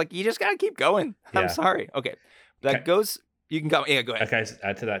answer, is like, you just got to keep going. I'm sorry. Okay. That goes... You can go. Yeah, go ahead. Okay,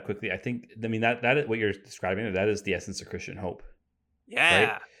 add to that quickly. I mean that is what you're describing. That is the essence of Christian hope.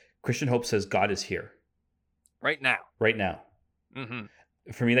 Yeah. Right? Christian hope says God is here. Right now. Right now.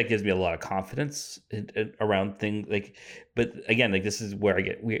 For me, that gives me a lot of confidence around things like. But again, like, this is where I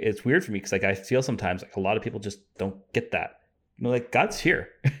get. It's weird for me because, like, I feel sometimes like a lot of people just don't get that. Like, God's here,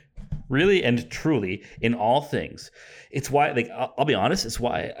 really and truly in all things. It's why, like, I'll be honest. It's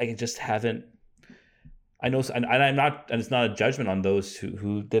why I just haven't. I know, and I'm not, and it's not a judgment on those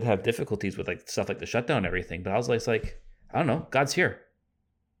who did have difficulties with like stuff like the shutdown and everything. But I was like, I don't know, God's here,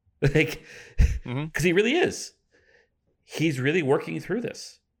 like, because he really is. He's really working through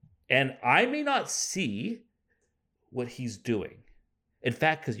this, and I may not see what he's doing. In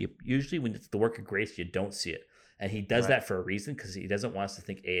fact, because usually when it's the work of grace, you don't see it, and he does that for a reason, because he doesn't want us to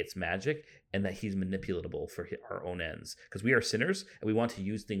think it's magic and that he's manipulatable for our own ends. Because we are sinners and we want to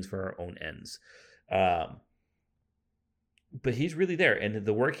use things for our own ends. But he's really there, and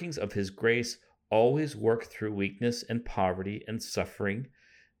the workings of his grace always work through weakness and poverty and suffering,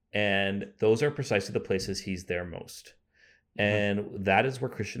 and those are precisely the places he's there most. And that is where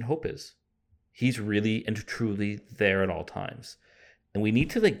Christian hope is. He's really and truly there at all times, and we need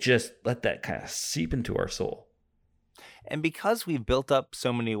to like just let that kind of seep into our soul. And because we've built up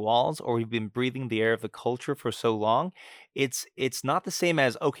so many walls, or we've been breathing the air of the culture for so long, it's not the same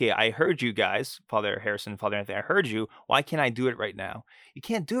as, okay, I heard you guys, Father Harrison, Father Anthony, I heard you. Why can't I do it right now? You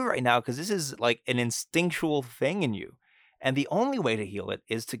can't do it right now because this is like an instinctual thing in you. And the only way to heal it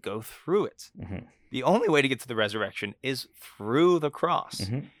is to go through it. The only way to get to the resurrection is through the cross.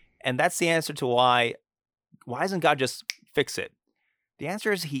 And that's the answer to why doesn't God just fix it? The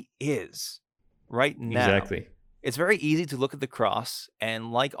answer is he is right now. Exactly. It's very easy to look at the cross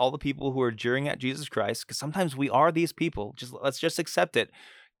and, like all the people who are jeering at Jesus Christ, because sometimes we are these people, let's just accept it.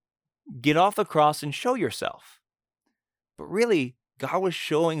 Get off the cross and show yourself. But really, God was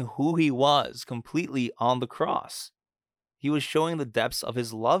showing who he was completely on the cross. He was showing the depths of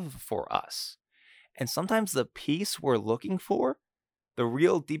his love for us. And sometimes the peace we're looking for, the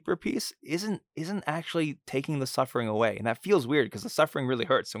real deeper peace, isn't actually taking the suffering away. And that feels weird because the suffering really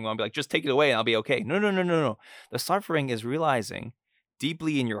hurts. And we're going to be like, just take it away and I'll be okay. No. The suffering is realizing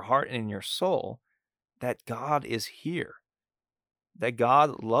deeply in your heart and in your soul that God is here, that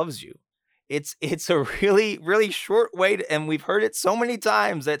God loves you. It's a really, really short way to, and we've heard it so many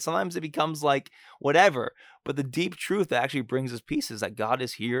times that sometimes it becomes like whatever. But the deep truth that actually brings us peace is that God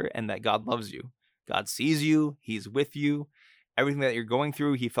is here and that God loves you. God sees you. He's with you. Everything that you're going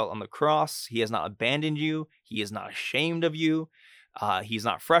through, he felt on the cross. He has not abandoned you. He is not ashamed of you. He's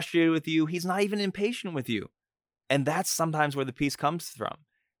not frustrated with you. He's not even impatient with you. And that's sometimes where the peace comes from.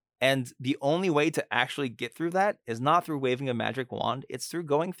 And the only way to actually get through that is not through waving a magic wand. It's through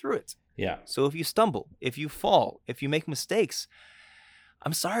going through it. Yeah. So if you stumble, if you fall, if you make mistakes,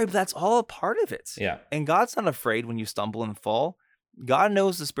 I'm sorry, but that's all a part of it. Yeah. And God's not afraid when you stumble and fall. God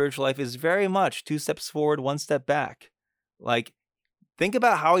knows the spiritual life is very much 2 steps forward, 1 step back. Like, think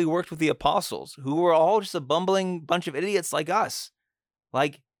about how he worked with the apostles, who were all just a bumbling bunch of idiots like us.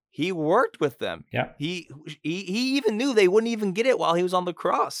 Like, he worked with them. Yeah. He even knew they wouldn't even get it while he was on the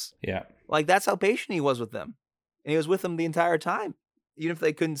cross. Yeah. Like, that's how patient he was with them. And he was with them the entire time, even if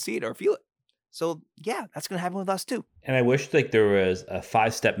they couldn't see it or feel it. So, yeah, that's going to happen with us too. And I wish like there was a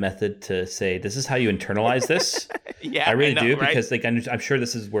 5-step method to say, this is how you internalize this. Yeah, I really know, do, right? because like I'm sure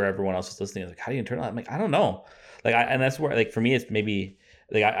this is where everyone else is listening. Like, how do you internalize? I'm like, I don't know. Like, and that's where, like, for me, it's maybe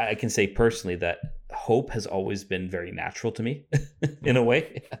like I can say personally that hope has always been very natural to me in a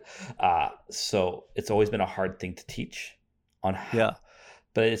way. So it's always been a hard thing to teach on how. Yeah.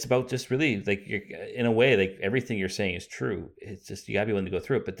 But it's about just really like, in a way, like everything you're saying is true. It's just, you gotta be willing to go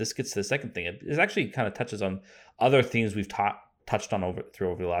through it. But this gets to the second thing. It actually kind of touches on other themes we've touched on over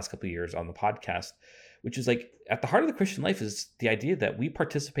the last couple of years on the podcast, which is like at the heart of the Christian life is the idea that we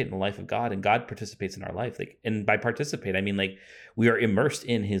participate in the life of God and God participates in our life. Like, and by participate, I mean like we are immersed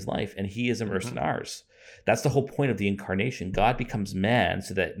in his life and he is immersed in ours. That's the whole point of the incarnation. God becomes man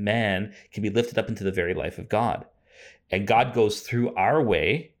so that man can be lifted up into the very life of God. And God goes through our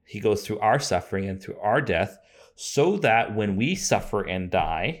way. He goes through our suffering and through our death so that when we suffer and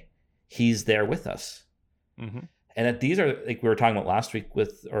die, he's there with us. Mm-hmm. And that these are, like we were talking about last week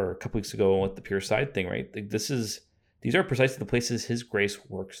or a couple weeks ago with the pure side thing, right? Like these are precisely the places his grace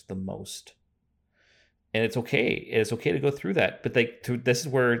works the most. And it's okay. It's okay to go through that. But this is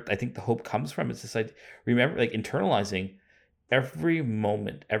where I think the hope comes from. It's this idea, remember, like internalizing every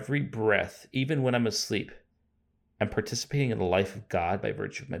moment, every breath, even when I'm asleep, I'm participating in the life of God by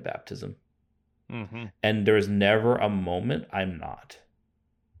virtue of my baptism. Mm-hmm. And there is never a moment I'm not.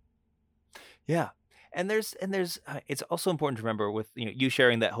 Yeah. And there's it's also important to remember with you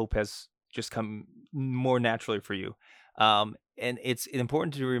sharing that hope has just come more naturally for you. And it's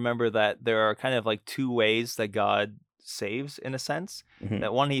important to remember that there are kind of like 2 ways that God saves in a sense. Mm-hmm.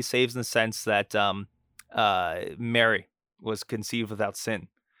 That one, he saves in the sense that Mary was conceived without sin.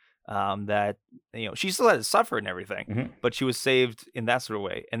 That she still had to suffer and everything, mm-hmm. but she was saved in that sort of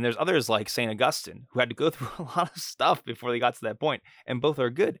way. And there's others like St. Augustine who had to go through a lot of stuff before they got to that point, and both are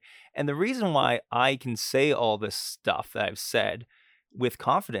good. And the reason why I can say all this stuff that I've said with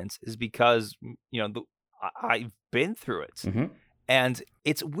confidence is because I've been through it. Mm-hmm. And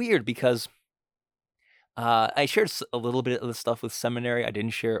it's weird because I shared a little bit of the stuff with seminary. I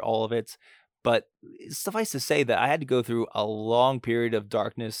didn't share all of it. But suffice to say that I had to go through a long period of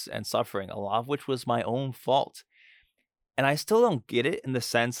darkness and suffering, a lot of which was my own fault. And I still don't get it in the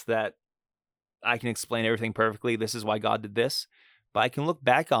sense that I can explain everything perfectly. This is why God did this. But I can look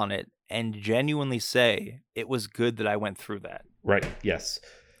back on it and genuinely say it was good that I went through that. Right. Yes.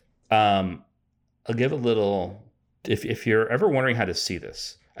 I'll give a little, if you're ever wondering how to see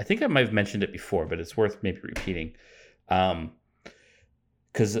this, I think I might have mentioned it before, but it's worth maybe repeating.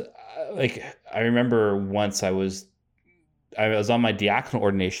 Because like I remember once I was on my diaconal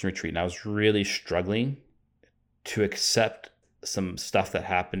ordination retreat and I was really struggling to accept some stuff that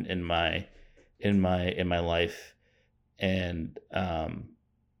happened in my life, and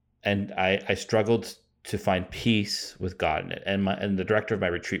I struggled to find peace with God in it, and the director of my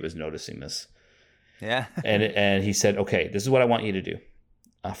retreat was noticing this. Yeah. and he said, okay, this is what I want you to do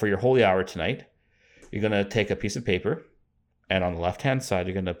for your holy hour tonight. You're gonna take a piece of paper. And on the left-hand side,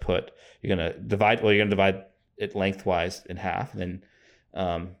 you're going to divide it lengthwise in half, and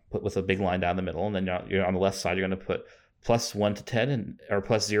then put with a big line down the middle. And then you're on the left side, you're going to put plus 1 to 10, or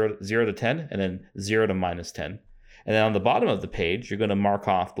plus 0 to 10, and then 0 to minus 10. And then on the bottom of the page, you're going to mark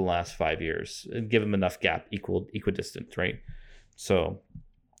off the last 5 years and give them enough gap, equidistant, right? So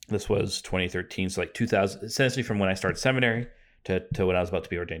this was 2013, so like 2000, essentially from when I started seminary to when I was about to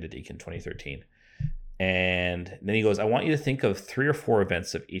be ordained a deacon, 2013. And then he goes, I want you to think of 3 or 4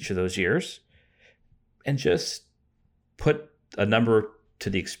 events of each of those years and just put a number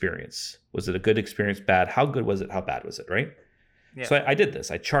to the experience. Was it a good experience, bad? How good was it? How bad was it, right? Yeah. So I did this.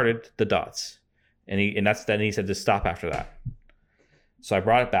 I charted the dots. And he said, just stop after that. So I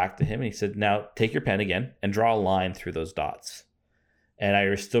brought it back to him and he said, now take your pen again and draw a line through those dots. And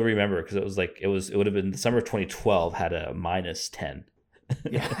I still remember because it would have been the summer of 2012 had a minus 10.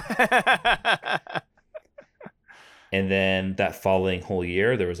 Yeah. And then that following whole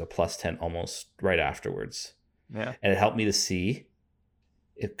year, there was a plus 10 almost right afterwards. Yeah. And it helped me to see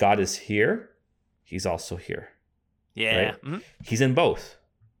if God is here, he's also here. Yeah. Right? Mm-hmm. He's in both.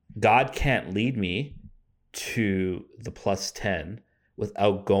 God can't lead me to the plus 10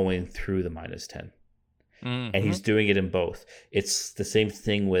 without going through the minus 10. Mm-hmm. And he's doing it in both. It's the same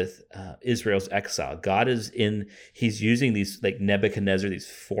thing with Israel's exile. God is he's using these, like Nebuchadnezzar, these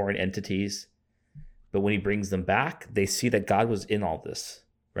foreign entities. But when he brings them back, they see that God was in all this,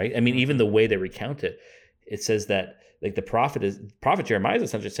 right? I mean, even the way they recount it, it says that, like, the prophet Jeremiah is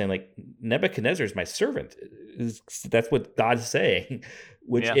essentially saying, like, Nebuchadnezzar is my servant. That's what God is saying,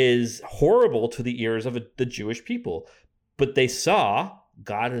 which is horrible to the ears of the Jewish people. But they saw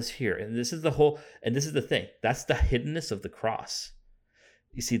God is here. And this is the thing. That's the hiddenness of the cross.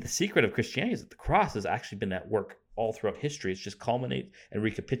 You see, the secret of Christianity is that the cross has actually been at work all throughout history. It's just culminated and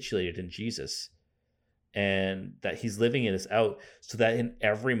recapitulated in Jesus. And that he's living it out so that in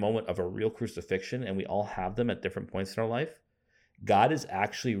every moment of a real crucifixion, and we all have them at different points in our life, God is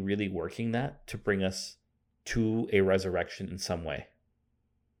actually really working that to bring us to a resurrection in some way.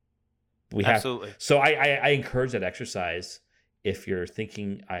 Absolutely. So I encourage that exercise if you're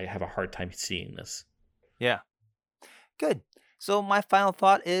thinking, I have a hard time seeing this. Yeah. Good. So my final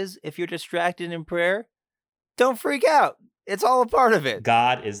thought is, if you're distracted in prayer, don't freak out. It's all a part of it.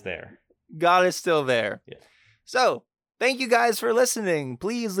 God is there. God is still there. Yeah. So, thank you guys for listening.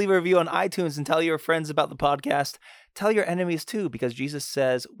 Please leave a review on iTunes and tell your friends about the podcast. Tell your enemies too, because Jesus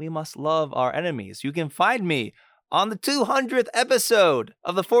says we must love our enemies. You can find me on the 200th episode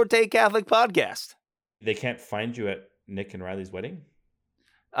of the Forte Catholic Podcast. They can't find you at Nick and Riley's wedding?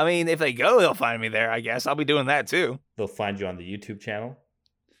 I mean, if they go, they'll find me there, I guess. I'll be doing that too. They'll find you on the YouTube channel?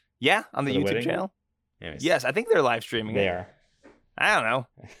 Yeah, on the YouTube wedding? channel. Anyways. Yes, I think they're live streaming They it. are. I don't know.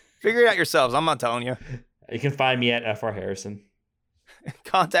 Figure it out yourselves. I'm not telling you. You can find me at FR Harrison.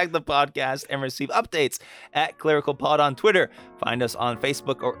 Contact the podcast and receive updates at ClericalPod on Twitter. Find us on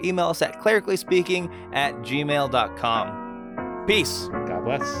Facebook or email us at clericallyspeaking@gmail.com. Peace. God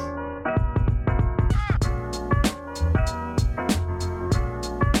bless.